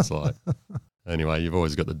 And it's like, anyway, you've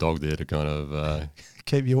always got the dog there to kind of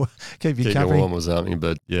keep you keep you company. warm or something.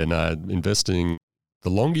 But investing, the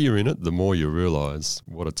longer you're in it, the more you realise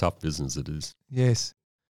what a tough business it is. Yes.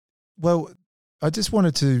 Well, I just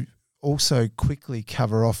wanted to also quickly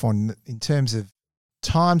cover off on, in terms of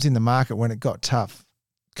times in the market when it got tough,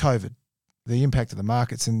 COVID, the impact of the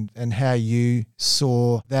markets and how you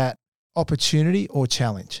saw that opportunity or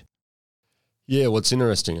challenge. Yeah, well, it's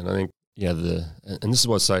interesting. And I think, and this is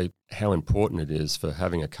why I say how important it is for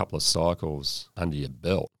having a couple of cycles under your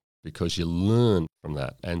belt, because you learn from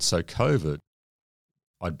that. And so COVID,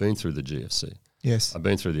 I'd been through the GFC. Yes. I've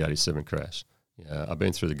been through the 87 crash. I've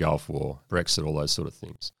been through the Gulf War, Brexit, all those sort of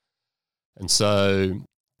things. And so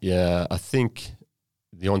Yeah, I think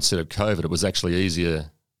the onset of COVID, it was actually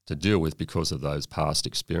easier to deal with because of those past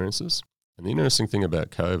experiences. And the interesting thing about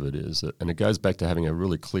COVID is that, and it goes back to having a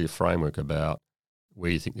really clear framework about where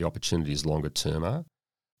you think the opportunities longer term are.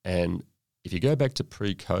 And if you go back to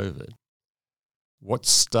pre-COVID, what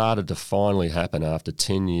started to finally happen after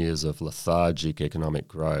 10 years of lethargic economic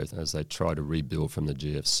growth as they tried to rebuild from the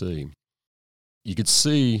GFC, you could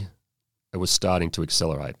see it was starting to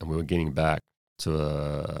accelerate and we were getting back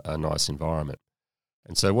to a nice environment.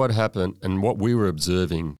 And so what happened, and what we were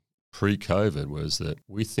observing pre-COVID, was that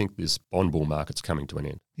we think this bond bull market's coming to an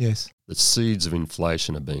end. Yes. The seeds of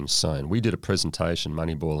inflation are being sown. We did a presentation,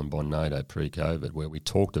 Moneyball and Bondnado, pre-COVID, where we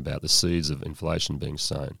talked about the seeds of inflation being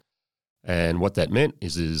sown. And what that meant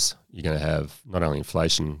is you're going to have not only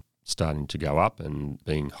inflation starting to go up and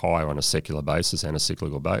being higher on a secular basis and a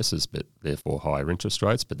cyclical basis, but therefore higher interest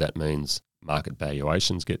rates, but that means market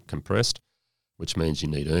valuations get compressed, which means you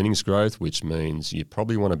need earnings growth, which means you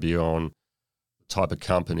probably want to be on type of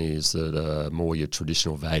companies that are more your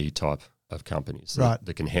traditional value type of companies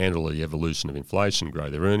that can handle the evolution of inflation, grow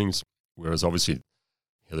their earnings, whereas obviously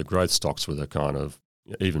the growth stocks were the kind of,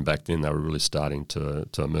 even back then they were really starting to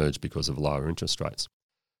emerge because of lower interest rates.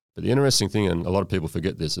 But the interesting thing, and a lot of people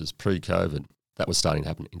forget this, is pre-COVID, that was starting to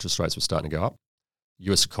happen. Interest rates were starting to go up.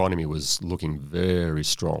 US economy was looking very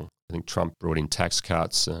strong. I think Trump brought in tax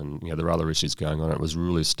cuts and there were other issues going on. It was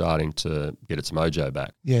really starting to get its mojo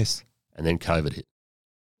back. Yes. And then COVID hit,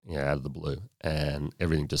 out of the blue, and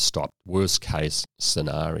everything just stopped. Worst case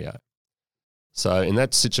scenario. So in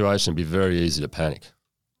that situation, it'd be very easy to panic.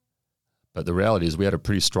 But the reality is we had a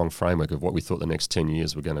pretty strong framework of what we thought the next 10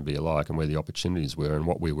 years were going to be like and where the opportunities were and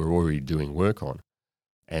what we were already doing work on.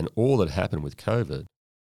 And all that happened with COVID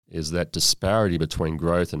is that disparity between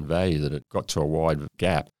growth and value, that it got to a wide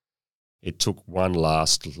gap. It took one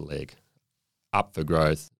last leg, up for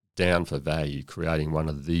growth, down for value, creating one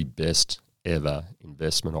of the best ever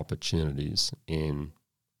investment opportunities in,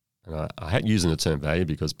 and I hate using the term value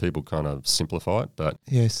because people kind of simplify it, but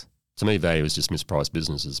yes, to me value is just mispriced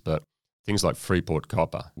businesses. But things like Freeport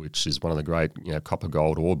Copper, which is one of the great copper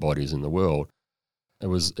gold ore bodies in the world, it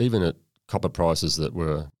was even at copper prices that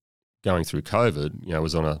were going through COVID, it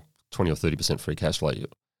was on a 20 or 30% free cash flow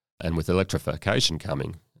yield. And with electrification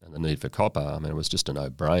coming and the need for copper, it was just a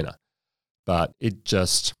no-brainer. But it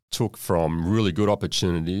just took from really good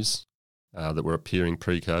opportunities that were appearing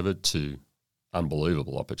pre-COVID to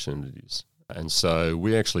unbelievable opportunities. And so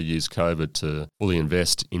we actually used COVID to fully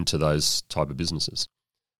invest into those type of businesses.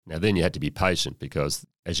 Now, then you had to be patient because,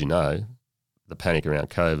 as you know, the panic around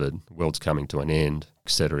COVID, the world's coming to an end,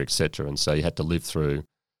 et cetera, et cetera. And so you had to live through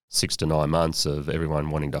 6 to 9 months of everyone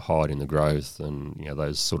wanting to hide in the growth and,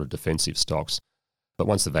 those sort of defensive stocks. But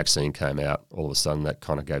once the vaccine came out, all of a sudden that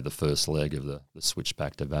kind of gave the first leg of the switch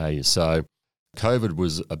back to value. So COVID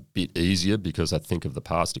was a bit easier because I think of the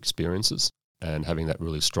past experiences and having that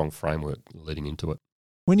really strong framework leading into it.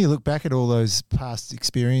 When you look back at all those past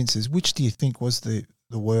experiences, which do you think was the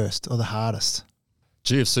worst or the hardest?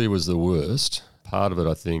 GFC was the worst. Part of it,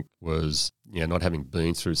 I think, was not having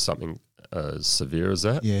been through something as severe as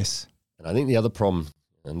that. Yes. And I think the other problem,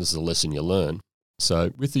 and this is a lesson you learn,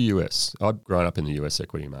 so with the US, I'd grown up in the US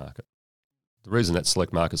equity market. The reason that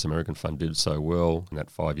Select Markets American Fund did so well in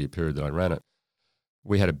that 5-year period that I ran it,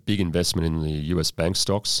 we had a big investment in the US bank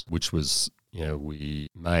stocks, which was, we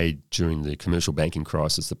made during the commercial banking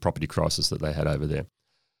crisis, the property crisis that they had over there.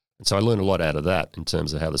 And so I learned a lot out of that in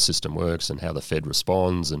terms of how the system works and how the Fed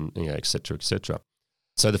responds and, et cetera, et cetera.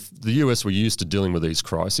 So the US were used to dealing with these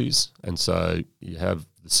crises. And so you have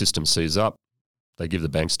the system seize up, they give the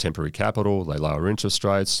banks temporary capital, they lower interest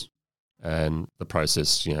rates, and the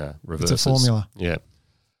process, reverses. It's a formula. Yeah.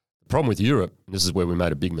 The problem with Europe, and this is where we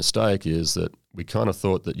made a big mistake, is that we kind of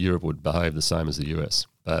thought that Europe would behave the same as the US,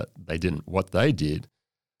 but they didn't. What they did,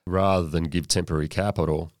 rather than give temporary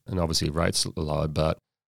capital, and obviously rates are low, but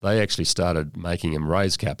they actually started making them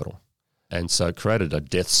raise capital, and so created a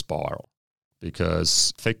death spiral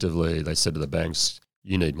because effectively they said to the banks,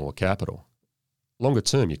 you need more capital. Longer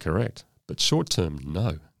term, you're correct, but short term,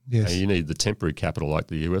 no. Yes. You need the temporary capital like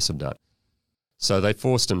the US have done. So they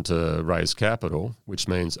forced them to raise capital, which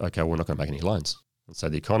means, okay, we're not going to make any loans. And so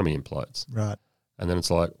the economy implodes. Right. And then it's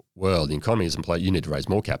like, well, the economy is imploded, you need to raise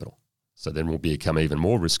more capital. So then we'll become even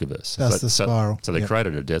more risk averse. That's the spiral. So they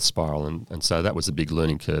created a death spiral, and so that was a big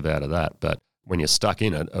learning curve out of that. But when you're stuck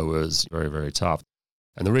in it, it was very, very tough.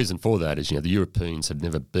 And the reason for that is, the Europeans had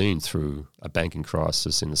never been through a banking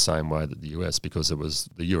crisis in the same way that the US, because it was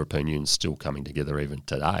the European Union still coming together even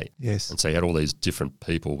today. Yes. And so you had all these different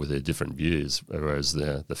people with their different views, whereas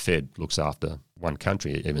the Fed looks after one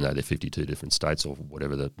country, even though they're 52 different states or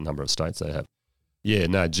whatever the number of states they have. Yeah,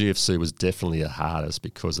 no, GFC was definitely the hardest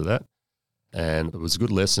because of that. And it was a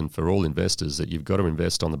good lesson for all investors that you've got to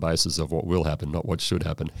invest on the basis of what will happen, not what should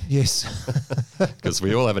happen. Yes. Because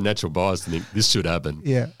we all have a natural bias to think this should happen.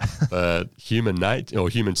 Yeah. But human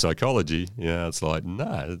psychology, it's like,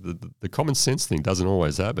 no, the common sense thing doesn't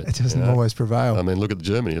always happen. It doesn't always prevail. I mean, look at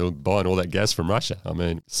Germany buying all that gas from Russia. I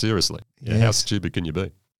mean, seriously, how stupid can you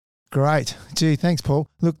be? Great. Gee, thanks, Paul.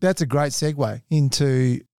 Look, that's a great segue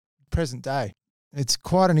into present day. It's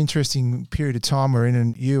quite an interesting period of time we're in,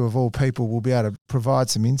 and you, of all people, will be able to provide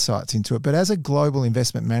some insights into it. But as a global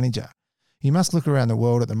investment manager, you must look around the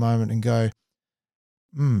world at the moment and go,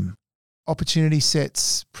 opportunity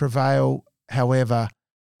sets prevail. However,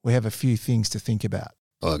 we have a few things to think about.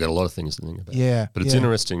 Oh, I've got a lot of things to think about. Yeah. But it's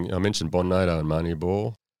interesting. I mentioned Bondnado and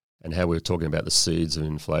Moneyball and how we were talking about the seeds of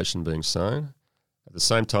inflation being sown. At the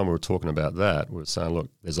same time we were talking about that, we were saying, look,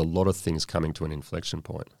 there's a lot of things coming to an inflection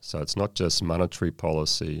point. So it's not just monetary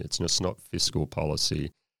policy. It's just not fiscal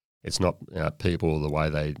policy. It's not people, the way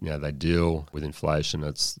they deal with inflation.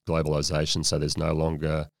 It's globalization. So there's no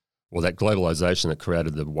longer, that globalization that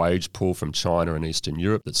created the wage pull from China and Eastern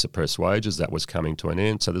Europe that suppressed wages, that was coming to an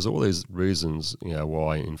end. So there's all these reasons,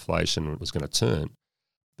 why inflation was going to turn.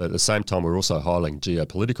 But at the same time, we're also highlighting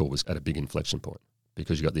geopolitical was at a big inflection point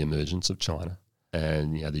because you got the emergence of China.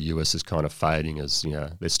 And, the US is kind of fading as,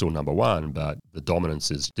 they're still number one, but the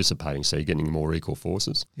dominance is dissipating. So you're getting more equal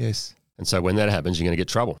forces. Yes. And so when that happens, you're going to get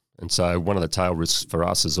trouble. And so one of the tail risks for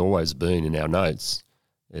us has always been in our notes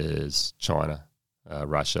is China,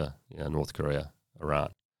 Russia, North Korea,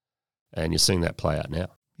 Iran. And you're seeing that play out now.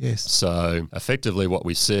 Yes. So effectively what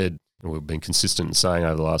we said, and we've been consistent in saying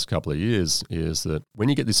over the last couple of years, is that when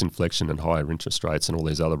you get this inflection and higher interest rates and all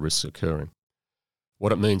these other risks occurring,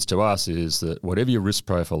 what it means to us is that whatever your risk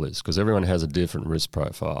profile is, because everyone has a different risk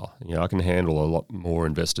profile. I can handle a lot more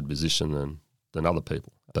invested position than other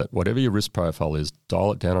people. But whatever your risk profile is,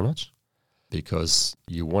 dial it down a notch because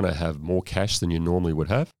you want to have more cash than you normally would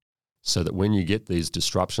have so that when you get these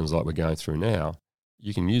disruptions like we're going through now,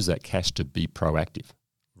 you can use that cash to be proactive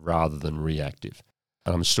rather than reactive.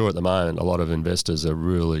 And I'm sure at the moment a lot of investors are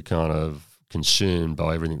really kind of consumed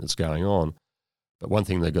by everything that's going on. But one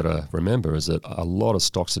thing they've got to remember is that a lot of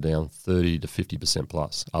stocks are down 30 to 50%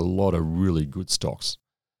 plus, a lot of really good stocks.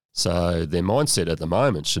 So their mindset at the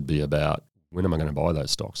moment should be about when am I going to buy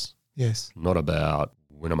those stocks? Yes. Not about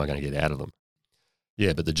when am I going to get out of them.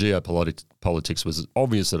 Yeah, but the geopolitics was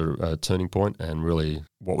obvious at a turning point, and really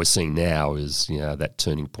what we're seeing now is that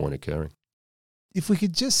turning point occurring. If we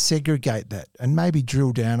could just segregate that and maybe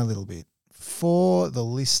drill down a little bit for the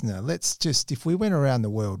listener, if we went around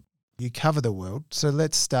the world, you cover the world. So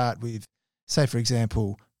let's start with, say, for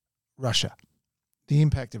example, Russia, the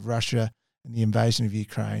impact of Russia and the invasion of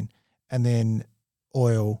Ukraine, and then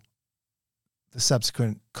oil, the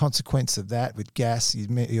subsequent consequence of that with gas. You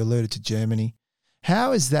alluded to Germany.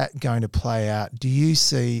 How is that going to play out? Do you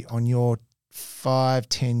see on your 5,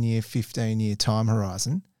 10-year, 15-year time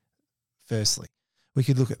horizon? Firstly, we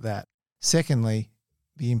could look at that. Secondly,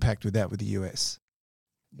 the impact with the US.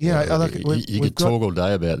 You could talk all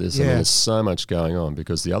day about this. Yeah. I mean, there's so much going on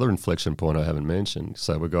because the other inflection point I haven't mentioned,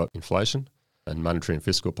 so we've got inflation and monetary and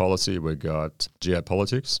fiscal policy, we've got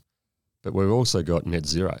geopolitics, but we've also got net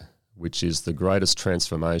zero, which is the greatest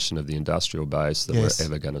transformation of the industrial base that we're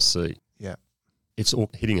ever going to see. Yeah. It's all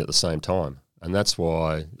hitting at the same time, and that's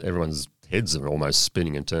why everyone's heads are almost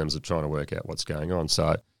spinning in terms of trying to work out what's going on.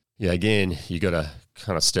 So, again, you got to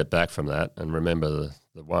kind of step back from that and remember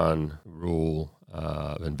the one rule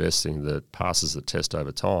of investing that passes the test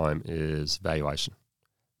over time is valuation.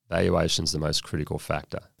 Valuation is the most critical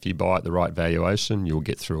factor. If you buy at the right valuation, you'll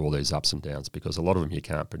get through all these ups and downs because a lot of them you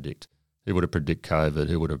can't predict. Who would have predicted COVID?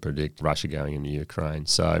 Who would have predicted Russia going into Ukraine?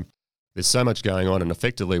 So there's so much going on, and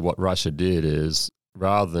effectively what Russia did is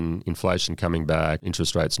rather than inflation coming back,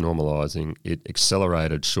 interest rates normalising, it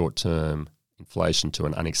accelerated short-term inflation to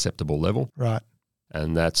an unacceptable level. Right.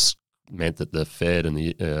 And that's meant that the Fed and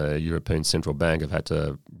the European Central Bank have had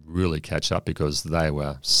to really catch up because they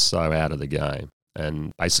were so out of the game.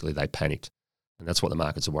 And basically they panicked. And that's what the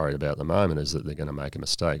markets are worried about at the moment, is that they're going to make a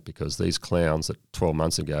mistake because these clowns that 12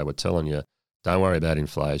 months ago were telling you, don't worry about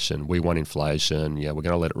inflation. We want inflation. We're going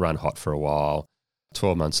to let it run hot for a while.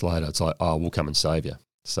 12 months later, it's like, oh, we'll come and save you.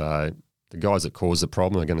 So the guys that caused the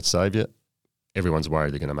problem are going to save you. Everyone's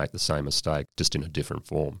worried they're going to make the same mistake, just in a different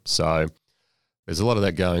form. So there's a lot of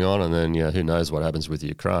that going on, and then who knows what happens with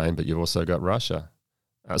Ukraine, but you've also got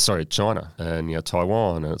China and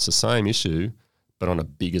Taiwan, and it's the same issue, but on a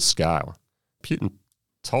bigger scale. Putin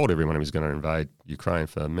told everyone he was going to invade Ukraine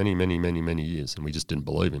for many, many, many, many years, and we just didn't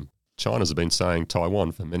believe him. China's been saying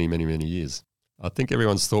Taiwan for many, many, many years. I think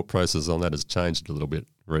everyone's thought process on that has changed a little bit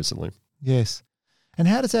recently. Yes. And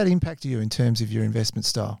how does that impact you in terms of your investment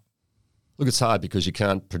style? Look, it's hard because you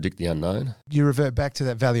can't predict the unknown. You revert back to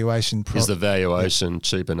that valuation. Is the valuation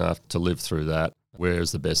cheap enough to live through that? Where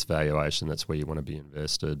is the best valuation? That's where you want to be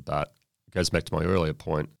invested. But it goes back to my earlier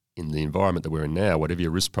point. In the environment that we're in now, whatever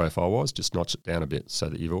your risk profile was, just notch it down a bit so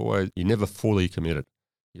that you're never fully committed.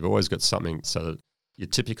 You've always got something so that you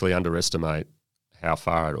typically underestimate how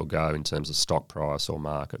far it will go in terms of stock price or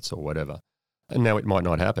markets or whatever. And now it might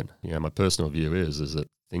not happen. My personal view is that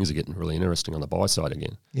things are getting really interesting on the buy side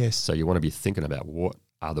again. Yes. So you want to be thinking about what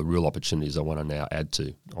are the real opportunities I want to now add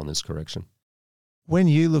to on this correction. When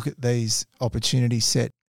you look at these opportunities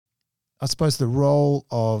set, I suppose the role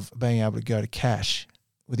of being able to go to cash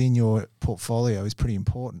within your portfolio is pretty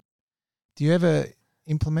important. Do you ever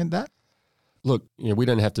implement that? Look, we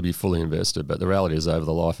don't have to be fully invested, but the reality is over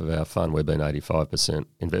the life of our fund, we've been 85%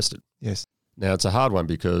 invested. Yes. Now, it's a hard one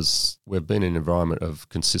because we've been in an environment of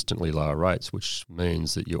consistently lower rates, which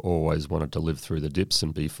means that you always wanted to live through the dips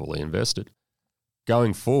and be fully invested.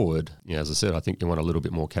 Going forward, as I said, I think you want a little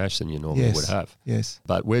bit more cash than you normally would have. Yes.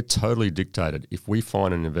 But we're totally dictated. If we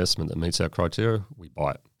find an investment that meets our criteria, we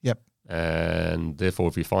buy it. Yep. And therefore,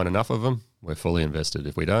 if we find enough of them, we're fully invested.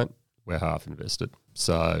 If we don't, we're half invested.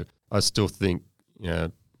 So I still think,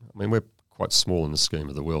 we're quite small in the scheme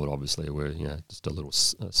of the world, obviously. We're, just a little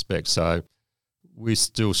speck. So we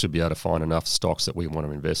still should be able to find enough stocks that we want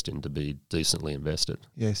to invest in to be decently invested.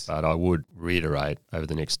 Yes. But I would reiterate over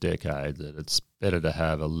the next decade that it's better to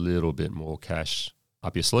have a little bit more cash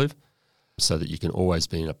up your sleeve so that you can always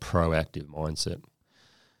be in a proactive mindset.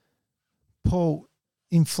 Paul,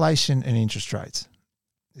 inflation and interest rates.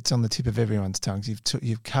 It's on the tip of everyone's tongues.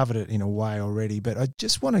 You've covered it in a way already, but I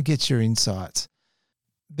just want to get your insights.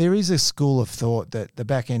 There is a school of thought that the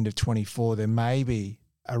back end of 24, there may be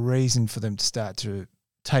a reason for them to start to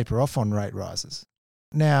taper off on rate rises.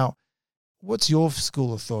 Now, what's your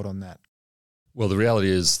school of thought on that? Well, the reality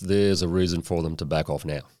is there's a reason for them to back off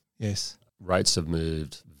now. Yes. Rates have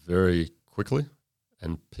moved very quickly,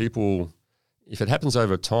 and people, if it happens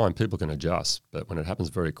over time, people can adjust. But when it happens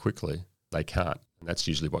very quickly, they can't. And that's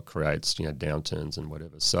usually what creates, downturns and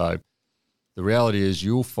whatever. So the reality is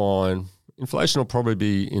you'll find inflation will probably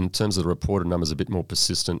be, in terms of the reported numbers, a bit more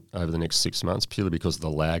persistent over the next 6 months, purely because of the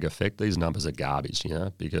lag effect. These numbers are garbage,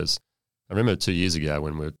 because I remember 2 years ago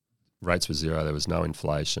when rates were zero, there was no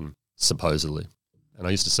inflation, supposedly. And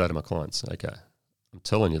I used to say to my clients, okay, I'm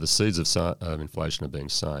telling you, the seeds of inflation are being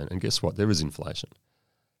sown. And guess what? There is inflation.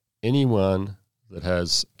 Anyone that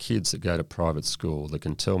has kids that go to private school that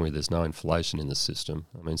can tell me there's no inflation in the system,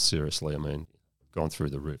 seriously, gone through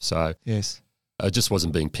the roof. So yes, it just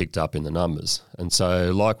wasn't being picked up in the numbers. And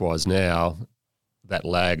so likewise now, that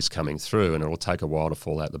lag's coming through and it will take a while to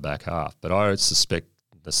fall out the back half. But I suspect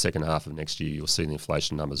the second half of next year, you'll see the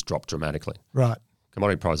inflation numbers drop dramatically. Right.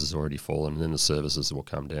 Commodity prices already fallen and then the services will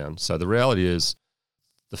come down. So the reality is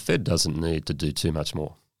the Fed doesn't need to do too much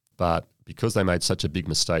more. But because they made such a big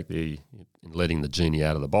mistake in letting the genie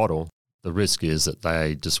out of the bottle, the risk is that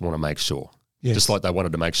they just want to make sure. Yes. Just like they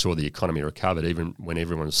wanted to make sure the economy recovered even when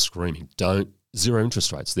everyone was screaming, zero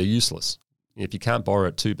interest rates, they're useless. If you can't borrow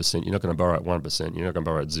at 2%, you're not going to borrow at 1%, you're not going to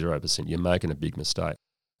borrow at 0%, you're making a big mistake.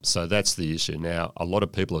 So that's the issue. Now, a lot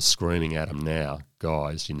of people are screaming at them now,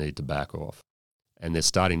 guys, you need to back off. And they're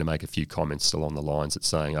starting to make a few comments along the lines that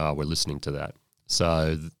saying, we're listening to that.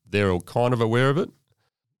 So they're all kind of aware of it.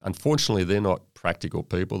 Unfortunately, they're not practical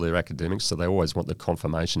people, they're academics, so they always want the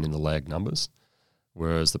confirmation in the lag numbers,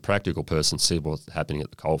 whereas the practical person sees what's happening at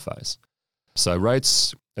the coalface. So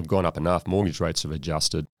rates have gone up enough, mortgage rates have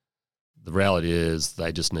adjusted. The reality is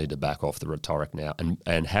they just need to back off the rhetoric now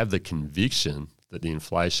and have the conviction that the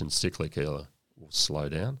inflation cyclical will slow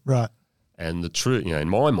down. Right. And the true, in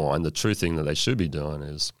my mind, the true thing that they should be doing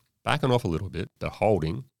is backing off a little bit, but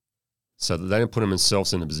holding, so that they don't put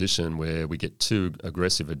themselves in a position where we get too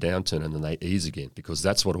aggressive a downturn and then they ease again, because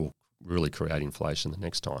that's what will really create inflation the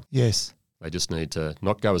next time. Yes. They just need to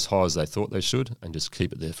not go as high as they thought they should and just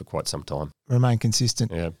keep it there for quite some time. Remain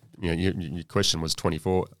consistent. Yeah. Your question was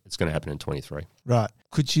 24. It's going to happen in 23. Right.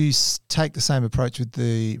 Could you take the same approach with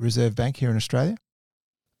the Reserve Bank here in Australia?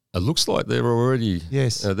 It looks like they're already,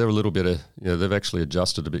 yes, they're a little bit, they've actually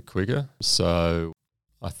adjusted a bit quicker. So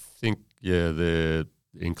I think, they're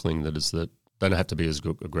inkling that is that they don't have to be as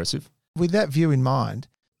aggressive. With that view in mind,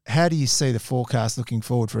 how do you see the forecast looking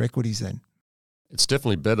forward for equities then? It's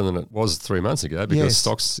definitely better than it was 3 months ago because yes.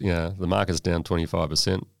 stocks, the market's down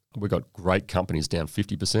 25%. We've got great companies down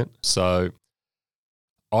 50%. So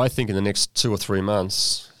I think in the next 2 or 3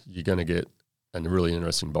 months, you're going to get a really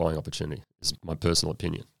interesting buying opportunity, is my personal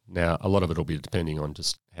opinion. Now, a lot of it will be depending on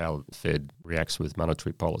just how the Fed reacts with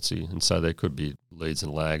monetary policy, and so there could be leads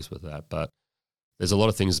and lags with that. But there's a lot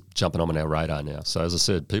of things jumping on our radar now. So as I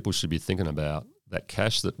said, people should be thinking about that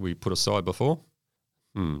cash that we put aside before.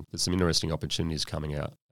 There's some interesting opportunities coming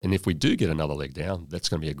out. And if we do get another leg down, that's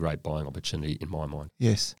going to be a great buying opportunity in my mind.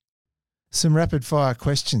 Yes. Some rapid fire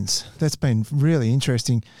questions. That's been really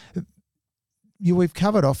interesting. We've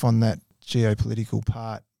covered off on that geopolitical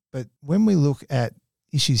part, but when we look at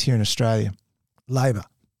issues here in Australia, labour,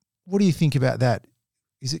 what do you think about that?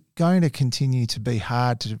 Is it going to continue to be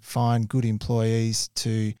hard to find good employees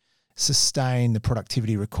to sustain the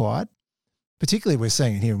productivity required? Particularly we're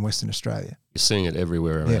seeing it here in Western Australia. You're seeing it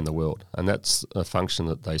everywhere around the world. And that's a function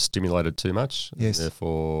that they stimulated too much. Yes. And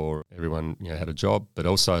therefore, everyone had a job. But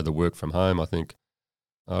also the work from home,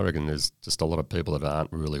 I reckon there's just a lot of people that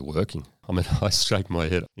aren't really working. I mean, I shake my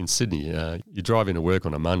head. In Sydney, you drive into work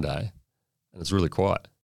on a Monday and it's really quiet.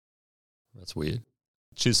 That's weird.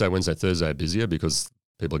 Tuesday, Wednesday, Thursday are busier because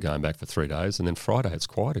people are going back for 3 days. And then Friday, it's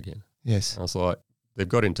quiet again. Yes. And I was like, they've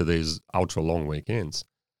got into these ultra long weekends.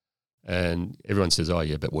 And everyone says, oh,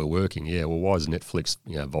 yeah, but we're working. Yeah, well, why is Netflix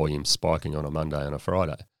volume spiking on a Monday and a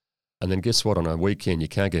Friday? And then guess what? On a weekend, you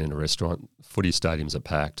can't get in a restaurant. Footy stadiums are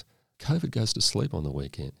packed. COVID goes to sleep on the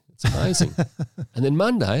weekend. It's amazing. And then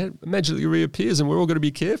Monday, it magically reappears and we're all going to be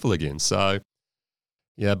careful again. So,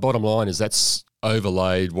 bottom line is that's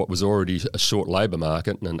overlaid what was already a short labour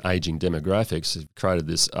market and an ageing demographics. Have created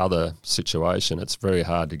this other situation. It's very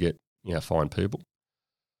hard to get, find people.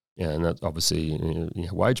 And that obviously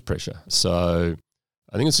wage pressure. So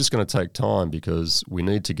I think it's just going to take time because we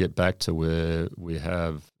need to get back to where we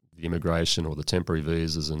have the immigration or the temporary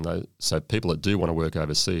visas, and so people that do want to work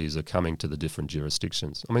overseas are coming to the different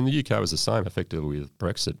jurisdictions. I mean, the UK was the same effectively with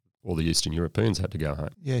Brexit. All the Eastern Europeans had to go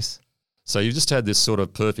home. Yes. So you just had this sort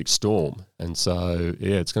of perfect storm. And so,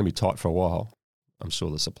 it's going to be tight for a while. I'm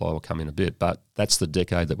sure the supply will come in a bit, but that's the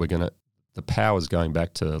decade that the power's going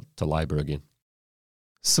back to labour again.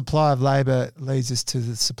 Supply of labour leads us to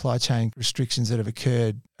the supply chain restrictions that have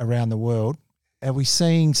occurred around the world. Are we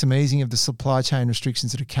seeing some easing of the supply chain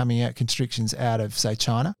restrictions that are coming out, constrictions out of, say,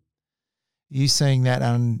 China? Are you seeing that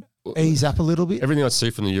ease up a little bit? Everything I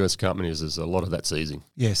see from the US companies is a lot of that's easing.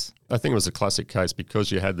 Yes. I think it was a classic case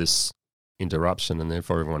because you had this interruption and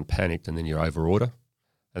therefore everyone panicked and then you over-order.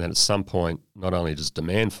 And then at some point, not only does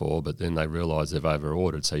demand fall, but then they realise they've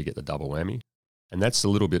over-ordered, so you get the double whammy. And that's a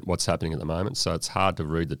little bit what's happening at the moment. So it's hard to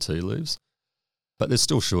read the tea leaves. But there's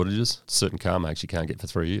still shortages. Certain car makes you can't get for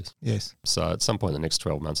 3 years. Yes. So at some point in the next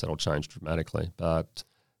 12 months, that'll change dramatically. But,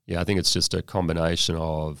 I think it's just a combination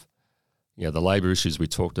of, the labour issues we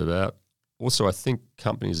talked about. Also, I think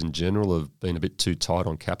companies in general have been a bit too tight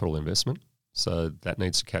on capital investment. So that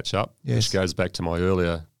needs to catch up, yes. Which goes back to my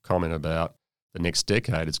earlier comment about the next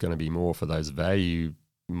decade. It's going to be more for those value,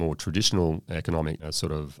 more traditional economic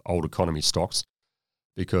sort of old economy stocks,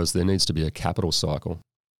 because there needs to be a capital cycle.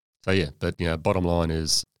 So, but, bottom line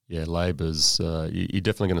is, labour's, you're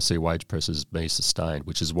definitely going to see wage pressures be sustained,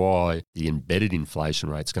 which is why the embedded inflation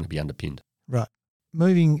rate is going to be underpinned. Right.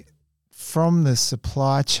 Moving from the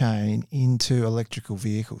supply chain into electrical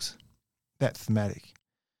vehicles, that thematic.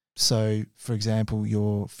 So, for example,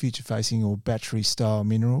 your future-facing or battery-style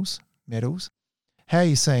metals, how are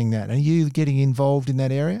you seeing that? Are you getting involved in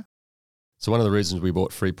that area? So one of the reasons we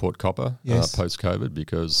bought Freeport Copper yes. Post-COVID,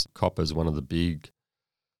 because copper is one of the big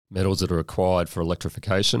metals that are required for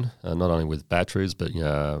electrification, not only with batteries, but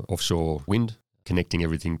offshore wind, connecting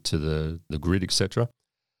everything to the grid, etc.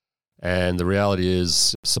 And the reality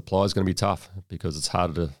is supply is going to be tough because it's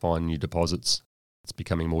harder to find new deposits. It's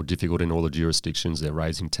becoming more difficult in all the jurisdictions. They're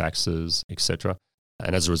raising taxes, etc.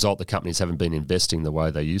 And as a result, the companies haven't been investing the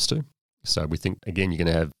way they used to. So we think, again, you're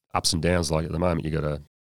going to have ups and downs. Like at the moment, you've got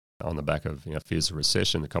on the back of fears of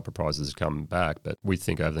recession, the copper prices have come back. But we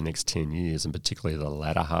think over the next 10 years, and particularly the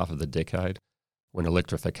latter half of the decade, when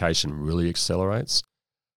electrification really accelerates,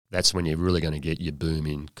 that's when you're really going to get your boom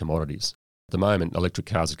in commodities. At the moment, electric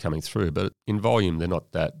cars are coming through, but in volume, they're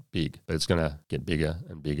not that big. But it's going to get bigger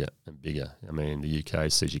and bigger and bigger. I mean, the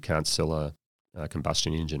UK says you can't sell a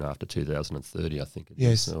combustion engine after 2030, I think it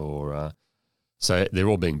yes. is. So they're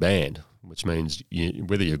all being banned, which means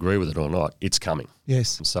whether you agree with it or not, it's coming.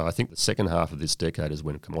 Yes. And so I think the second half of this decade is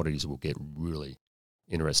when commodities will get really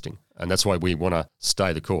interesting. And that's why we want to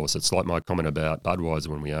stay the course. It's like my comment about Budweiser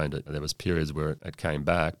when we owned it. There was periods where it came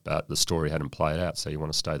back, but the story hadn't played out, so you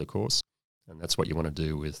want to stay the course. And that's what you want to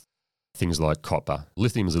do with things like copper.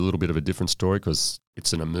 Lithium is a little bit of a different story because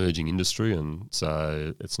it's an emerging industry, and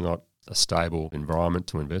so it's not a stable environment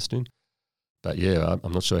to invest in. But yeah,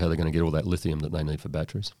 I'm not sure how they're going to get all that lithium that they need for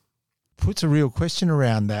batteries. Puts a real question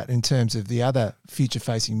around that in terms of the other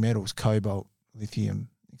future-facing metals, cobalt, lithium,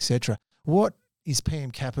 etc. What is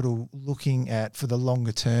PM Capital looking at for the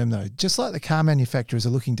longer term, though? Just like the car manufacturers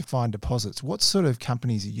are looking to find deposits, what sort of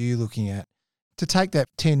companies are you looking at to take that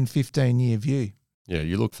 10, 15-year view? Yeah,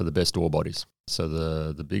 you look for the best ore bodies. So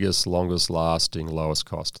the biggest, longest lasting, lowest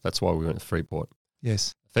cost. That's why we went to Freeport.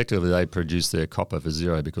 Yes. Effectively, they produce their copper for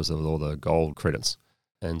zero because of all the gold credits.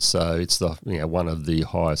 And so it's one of the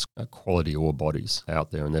highest quality ore bodies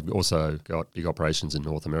out there. And they've also got big operations in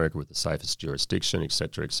North America with the safest jurisdiction, et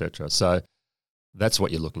cetera, et cetera. So that's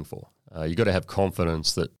what you're looking for. You've got to have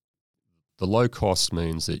confidence that the low cost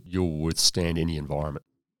means that you'll withstand any environment.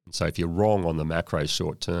 And so if you're wrong on the macro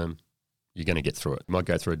short term, you're going to get through it. You might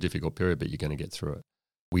go through a difficult period, but you're going to get through it.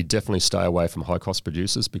 We definitely stay away from high cost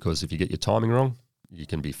producers because if you get your timing wrong, you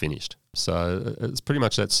can be finished. So it's pretty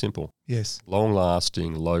much that simple. Yes.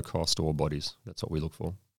 Long-lasting, low-cost ore bodies. That's what we look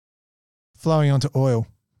for. Flowing onto oil,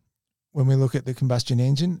 when we look at the combustion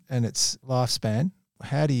engine and its lifespan,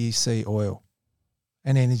 how do you see oil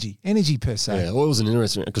and energy per se? Yeah, oil's an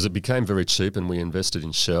interesting because it became very cheap and we invested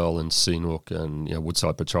in Shell and CNOOC and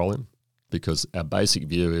Woodside Petroleum because our basic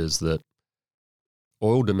view is that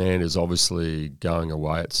oil demand is obviously going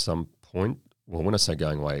away at some point. Well, when I say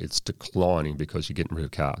going away, it's declining because you're getting rid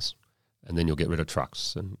of cars and then you'll get rid of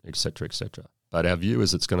trucks and et cetera, et cetera. But our view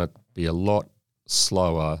is it's going to be a lot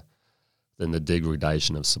slower than the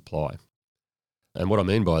degradation of supply. And what I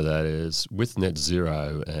mean by that is with net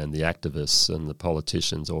zero and the activists and the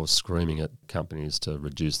politicians all screaming at companies to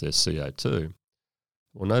reduce their CO2,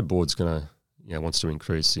 well, no board's going to, wants to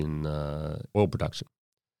increase in oil production.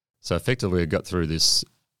 So effectively, we got through this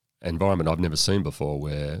environment I've never seen before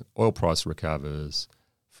where oil price recovers,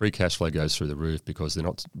 free cash flow goes through the roof because they're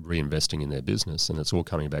not reinvesting in their business and it's all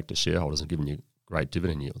coming back to shareholders and giving you great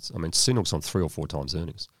dividend yields. I mean, CNOOC's on 3 or 4 times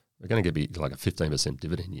earnings. We're going to get like a 15%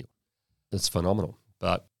 dividend yield. That's phenomenal.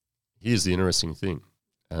 But here's the interesting thing,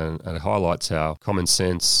 and it highlights how common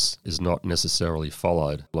sense is not necessarily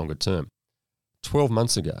followed longer term. 12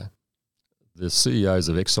 months ago, the CEOs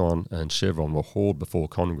of Exxon and Chevron were hauled before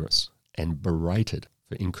Congress and berated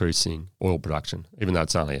for increasing oil production, even though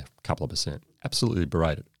it's only a couple of percent. Absolutely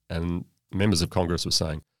berated. And members of Congress were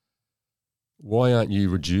saying, why aren't you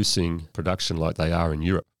reducing production like they are in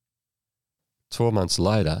Europe? 12 months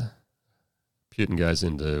later, Putin goes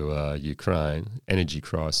into Ukraine, energy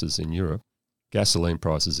crisis in Europe, gasoline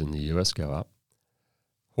prices in the US go up,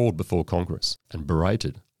 hauled before Congress and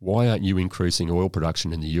berated. Why aren't you increasing oil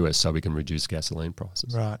production in the US so we can reduce gasoline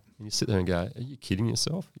prices? Right. And you sit there and go, are you kidding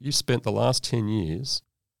yourself? You spent the last 10 years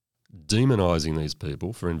demonising these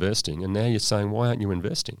people for investing, and now you're saying, why aren't you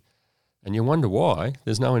investing? And you wonder why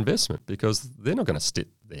there's no investment, because they're not going to stick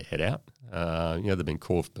their head out. They've been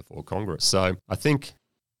caught before Congress. So I think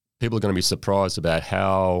people are going to be surprised about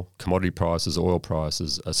how commodity prices, oil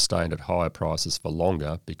prices are staying at higher prices for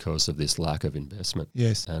longer because of this lack of investment.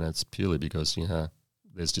 Yes. And it's purely because,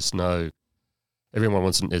 there's just everyone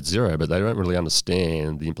wants net zero, but they don't really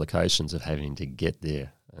understand the implications of having to get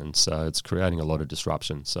there. And so it's creating a lot of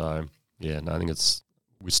disruption. So, I think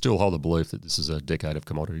we still hold the belief that this is a decade of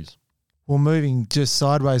commodities. Well, moving just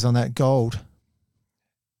sideways on that gold,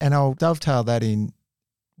 and I'll dovetail that in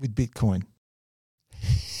with Bitcoin.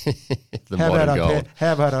 How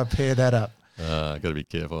about I pair that up? Got to be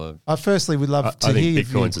careful. I firstly would love to hear I think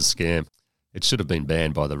Bitcoin's a scam. It should have been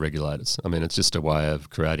banned by the regulators. I mean, it's just a way of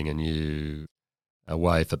creating a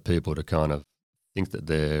way for people to kind of think that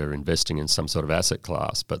they're investing in some sort of asset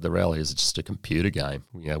class. But the reality is it's just a computer game,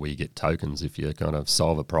 where you get tokens if you kind of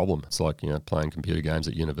solve a problem. It's like, playing computer games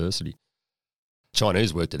at university.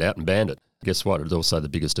 Chinese worked it out and banned it. Guess what? It's also the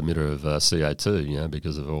biggest emitter of CO2,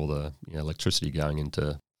 because of all the electricity going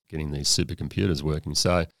into getting these supercomputers working.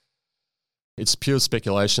 So it's pure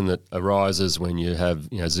speculation that arises when you have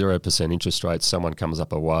 0% interest rates. Someone comes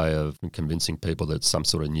up a way of convincing people that it's some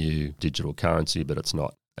sort of new digital currency, but it's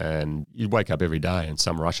not. And you wake up every day and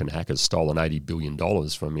some Russian hacker's stolen $80 billion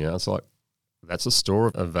from you. It's like, that's a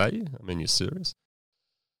store of value? I mean, you're serious?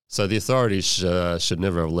 So the authorities should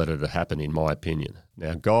never have let it happen, in my opinion.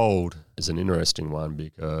 Now, gold is an interesting one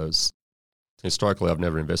because historically I've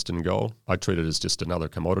never invested in gold. I treat it as just another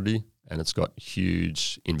commodity, and it's got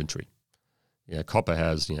huge inventory. Copper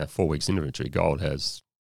has 4 weeks inventory. Gold has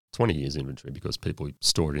 20 years inventory because people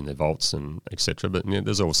store it in their vaults and et cetera. But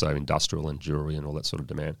there's also industrial and jewelry and all that sort of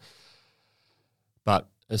demand. But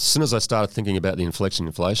as soon as I started thinking about the inflation,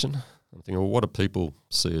 I'm thinking, well, what do people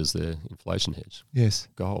see as their inflation hedge? Yes.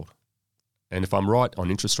 Gold. And if I'm right on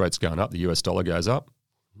interest rates going up, the US dollar goes up,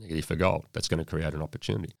 negative for gold. That's going to create an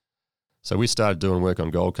opportunity. So we started doing work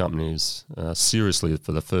on gold companies seriously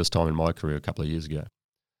for the first time in my career a couple of years ago.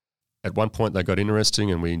 At one point they got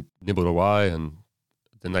interesting and we nibbled away, and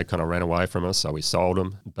then they kind of ran away from us, so we sold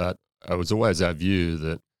them. But it was always our view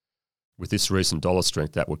that with this recent dollar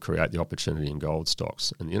strength, that would create the opportunity in gold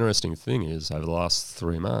stocks. And the interesting thing is, over the last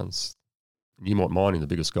 3 months, Newmont Mining, the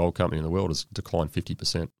biggest gold company in the world, has declined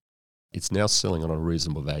 50%. It's now selling on a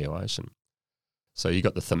reasonable valuation. So you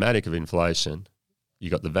got the thematic of inflation,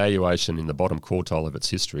 you got the valuation in the bottom quartile of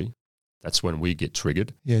its history. That's when we get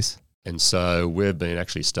triggered. Yes. And so we've been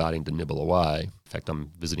actually starting to nibble away. In fact,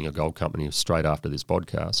 I'm visiting a gold company straight after this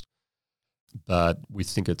podcast. But we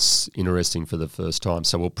think it's interesting for the first time.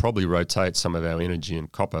 So we'll probably rotate some of our energy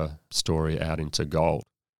and copper story out into gold.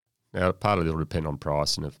 Now, part of it will depend on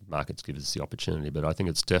price and if markets give us the opportunity, but I think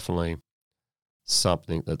it's definitely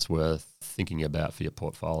something that's worth thinking about for your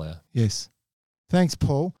portfolio. Yes. Thanks,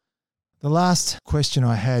 Paul. The last question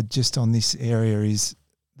I had just on this area is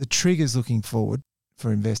the triggers looking forward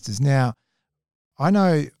for investors. Now, I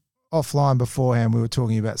know offline beforehand we were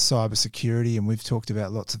talking about cybersecurity, and we've talked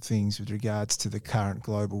about lots of things with regards to the current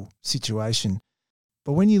global situation.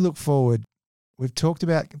 But when you look forward, we've talked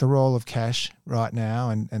about the role of cash right now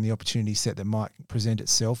and the opportunity set that might present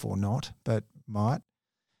itself or not, but might.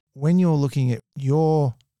 When you're looking at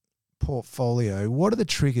your portfolio, what are the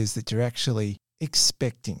triggers that you're actually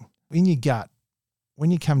expecting in your gut when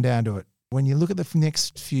you come down to it? When you look at the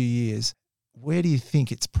next few years, where do you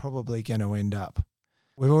think it's probably going to end up?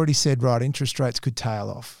 We've already said, right, interest rates could tail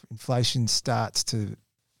off. Inflation starts to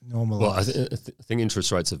normalise. Well, I think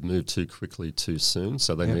interest rates have moved too quickly too soon,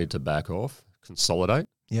 so they need to back off, consolidate.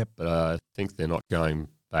 Yep. But I think they're not going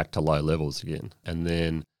back to low levels again. And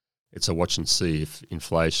then it's a watch and see if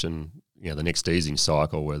inflation, the next easing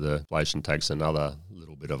cycle where the inflation takes another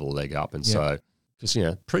little bit of a leg up. And so, because,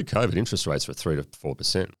 pre-COVID interest rates were 3 to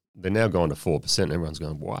 4%. They're now gone to 4%. And everyone's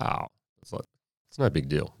going, wow. It's like, it's no big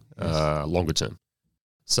deal, longer term.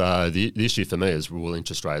 So the issue for me is, will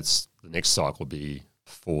interest rates, the next cycle be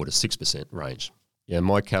 4 to 6% range? Yeah,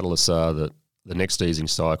 my catalysts are that the next easing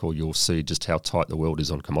cycle, you'll see just how tight the world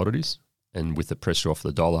is on commodities. And with the pressure off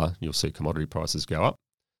the dollar, you'll see commodity prices go up.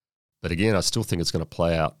 But again, I still think it's going to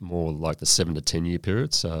play out more like the 7 to 10 year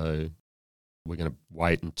period. So we're going to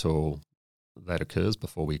wait until that occurs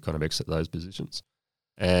before we kind of exit those positions.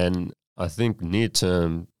 And I think near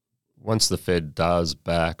term, once the Fed does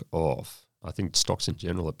back off, I think stocks in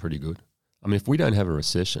general are pretty good. I mean, if we don't have a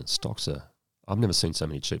recession, I've never seen so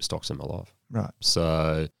many cheap stocks in my life. Right.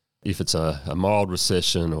 So if it's a mild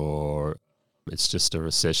recession or it's just a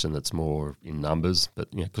recession that's more in numbers, but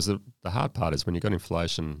because the hard part is when you've got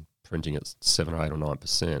inflation printing at 7 or 8 or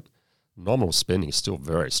 9%, nominal spending is still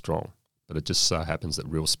very strong, but it just so happens that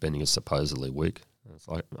real spending is supposedly weak. It's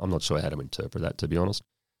like, I'm not sure how to interpret that, to be honest.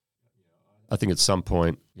 I think at some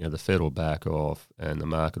point, the Fed will back off and the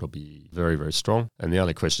market will be very, very strong. And the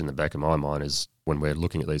only question in the back of my mind is, when we're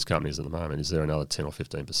looking at these companies at the moment, is there another 10 or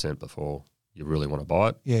 15% before you really want to buy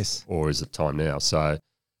it? Yes. Or is it time now? So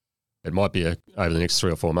it might be over the next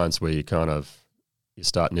 3 or 4 months where you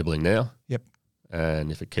start nibbling now. Yep.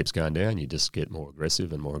 And if it keeps going down, you just get more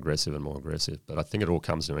aggressive and more aggressive and more aggressive. But I think it all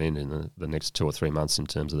comes to an end in the next 2 or 3 months in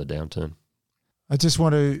terms of the downturn. I just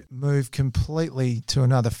want to move completely to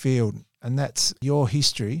another field, and that's your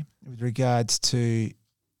history with regards to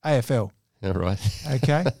AFL. Yeah, right.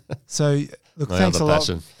 Okay. So, look, My thanks other a lot.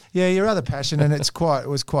 passion. Yeah, your other passion, and it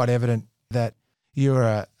was quite evident that you're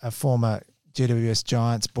a former GWS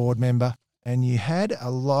Giants board member, and you had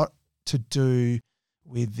a lot to do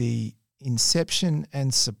with the inception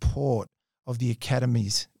and support of the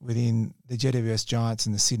academies within the GWS Giants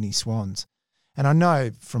and the Sydney Swans. And I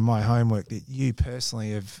know from my homework that you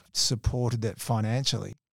personally have supported that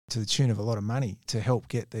financially to the tune of a lot of money to help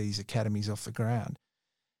get these academies off the ground.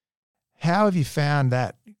 How have you found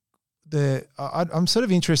that? I'm sort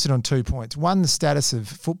of interested on 2 points. One, the status of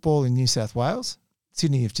football in New South Wales.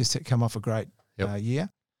 Sydney have just come off a great year.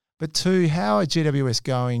 But 2, how are GWS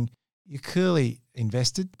going? You're clearly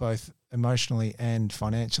invested both emotionally and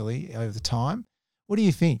financially over the time. What do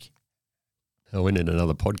you think? Oh, we need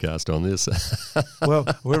another podcast on this. Well,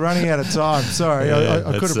 we're running out of time. Sorry, I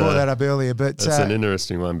could have brought that up earlier. But that's an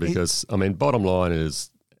interesting one because, bottom line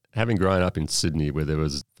is, having grown up in Sydney where there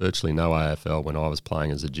was virtually no AFL when I was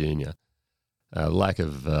playing as a junior, lack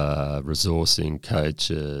of resourcing,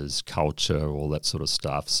 coaches, culture, all that sort of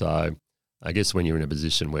stuff. So I guess when you're in a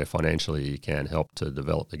position where financially you can help to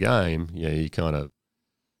develop the game, you kind of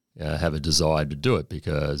have a desire to do it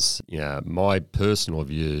because, my personal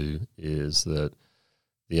view is that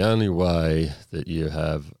the only way that you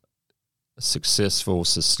have successful,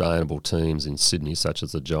 sustainable teams in Sydney, such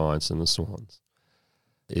as the Giants and the Swans,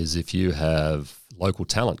 is if you have local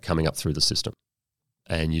talent coming up through the system.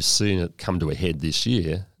 And you've seen it come to a head this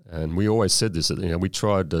year. And we always said this, we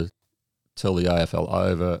tried to tell the AFL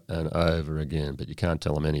over and over again, but you can't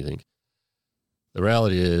tell them anything. The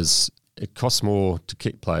reality is it costs more to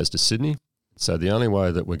kick players to Sydney. So the only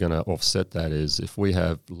way that we're going to offset that is if we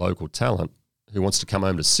have local talent who wants to come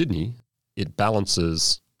home to Sydney, it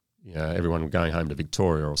balances everyone going home to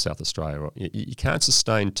Victoria or South Australia. You can't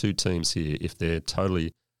sustain two teams here if they're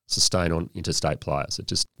totally sustained on interstate players. It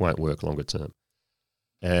just won't work longer term.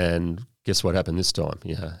 And guess what happened this time?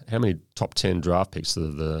 How many top 10 draft picks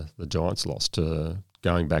the Giants lost to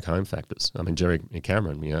going back home factors? I mean, Jerry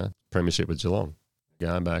Cameron, premiership with Geelong,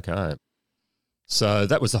 going back home. So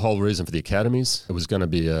that was the whole reason for the academies. It was going to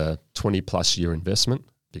be a 20-plus year investment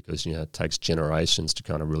because, it takes generations to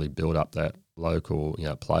kind of really build up that local,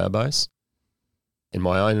 player base. In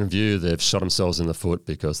my own view, they've shot themselves in the foot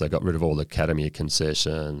because they got rid of all the academy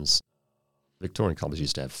concessions. Victorian clubs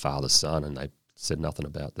used to have father-son and they said nothing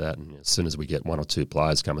about that. And as soon as we get one or two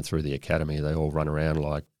players coming through the academy, they all run around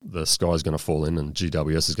like the sky's going to fall in and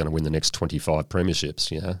GWS is going to win the next 25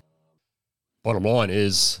 premierships, Bottom line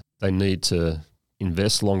is they need to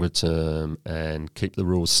invest longer term and keep the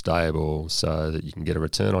rules stable so that you can get a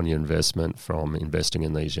return on your investment from investing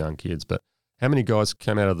in these young kids. But how many guys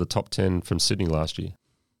came out of the top 10 from Sydney last year?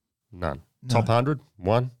 None. No. Top 100?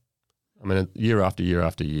 One. I mean, year after year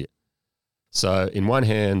after year. So in one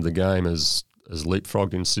hand, the game has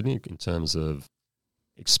leapfrogged in Sydney in terms of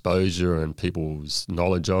exposure and people's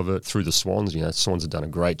knowledge of it through the Swans. Swans have done a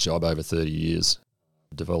great job over 30 years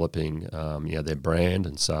developing their brand.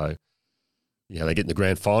 And so they get in the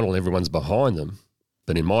grand final and everyone's behind them.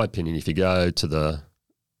 But in my opinion, if you go to the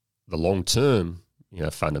long-term,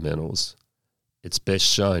 fundamentals, it's best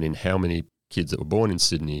shown in how many kids that were born in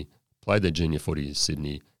Sydney, played their junior footy in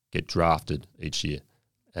Sydney, get drafted each year.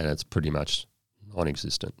 And it's pretty much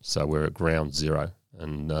non-existent. So we're at ground zero.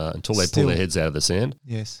 And until they pull their heads out of the sand,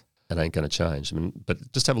 yes, it ain't going to change.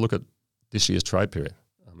 But just have a look at this year's trade period.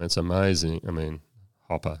 it's amazing.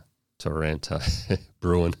 Hopper, Taranto,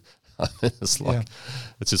 Bruin. It's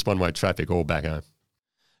just one-way traffic all back home.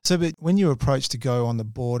 So, but when you were approached to go on the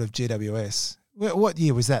board of GWS, what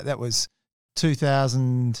year was that? That was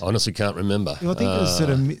 2000. I honestly can't remember. I think it was sort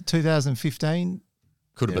of 2015.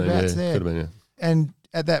 Could have been, yeah. Could have been, yeah. And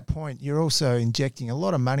at that point, you're also injecting a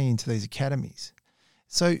lot of money into these academies.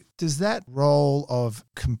 So does that role of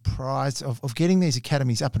comprise of getting these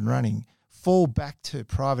academies up and running fall back to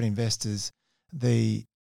private investors, the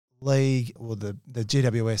league or the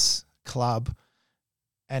GWS club,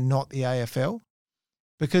 and not the AFL?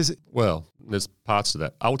 Because there's parts to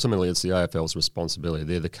that. Ultimately, it's the AFL's responsibility.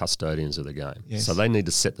 They're the custodians of the game. Yes. So they need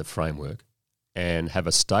to set the framework and have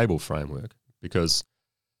a stable framework, because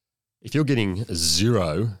if you're getting a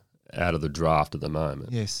zero out of the draft at the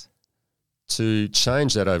moment, yes, to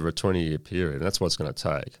change that over a 20-year period, and that's what it's going to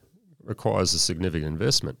take, requires a significant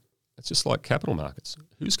investment. It's just like capital markets.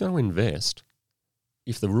 Who's going to invest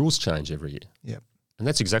if the rules change every year? Yep. And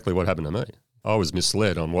that's exactly what happened to me. I was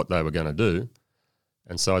misled on what they were going to do,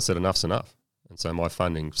 and so I said enough's enough. And so my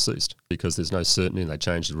funding ceased because there's no certainty, and they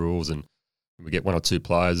changed the rules, and we get one or two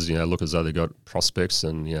players, look as though they've got prospects,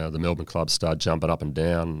 and, the Melbourne clubs start jumping up and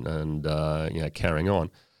down and, carrying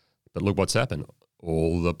on. But look what's happened.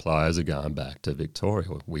 All the players are going back to Victoria.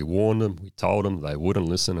 We warned them, we told them, they wouldn't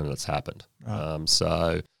listen, and it's happened. Right.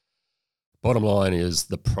 So bottom line is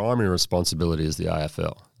the primary responsibility is the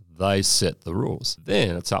AFL. They set the rules.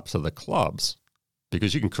 Then it's up to the clubs,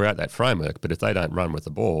 because you can create that framework, but if they don't run with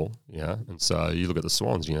the ball, and so you look at the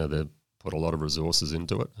Swans, they've put a lot of resources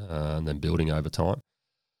into it and then building over time.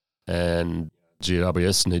 And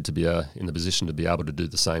GWS need to be in the position to be able to do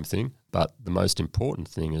the same thing. But the most important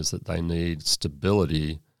thing is that they need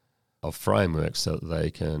stability of framework so that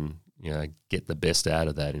they can, get the best out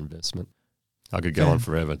of that investment. I could go on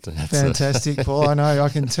forever. Fantastic, Paul. I know. I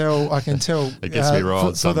can tell. It gets me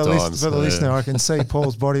riled sometimes. For the listener, I can see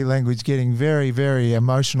Paul's body language getting very, very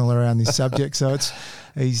emotional around this subject. So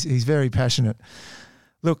he's very passionate.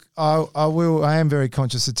 Look, I am very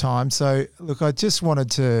conscious of time. So, look, I just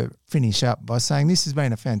wanted to finish up by saying this has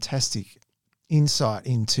been a fantastic insight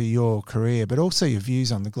into your career, but also your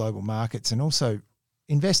views on the global markets and also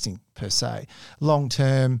investing per se, long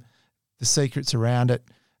term, the secrets around it,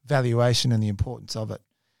 valuation and the importance of it.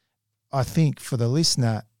 I think for the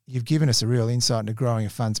listener, you've given us a real insight into growing a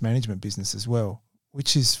funds management business as well,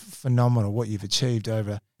 which is phenomenal what you've achieved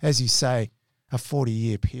over, as you say, a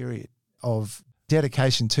 40-year period of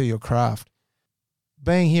dedication to your craft.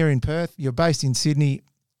 Being here in Perth, you're based in Sydney,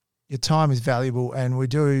 Your time is valuable, and we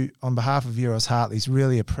do, on behalf of Euros Hartleys,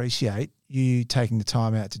 really appreciate you taking the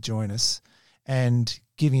time out to join us and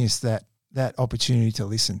giving us that opportunity to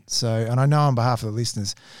listen. So, and I know on behalf of the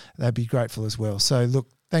listeners, they'd be grateful as well. So, look,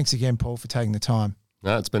 thanks again, Paul, for taking the time.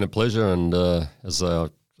 No, it's been a pleasure, and as I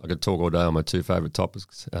could talk all day on my two favourite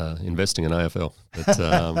topics, investing in AFL.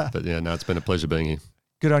 But yeah, no, it's been a pleasure being here.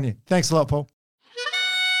 Good on you. Thanks a lot, Paul.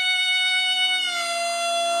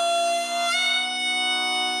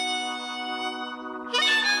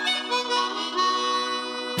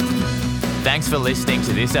 Thanks for listening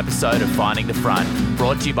to this episode of Finding the Front,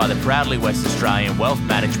 brought to you by the proudly West Australian wealth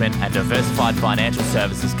management and diversified financial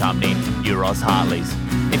services company, Euros Hartleys.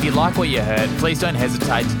 If you like what you heard, please don't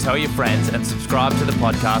hesitate to tell your friends and subscribe to the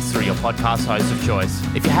podcast through your podcast host of choice.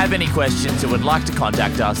 If you have any questions or would like to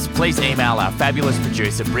contact us, please email our fabulous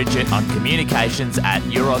producer Bridget on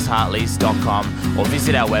communications@euroshartleys.com or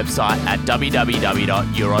visit our website at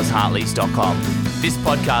www.euroshartleys.com. This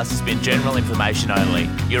podcast has been general information only.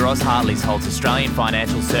 Euros Hartleys holds Australian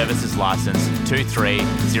Financial Services Licence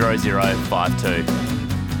 230052.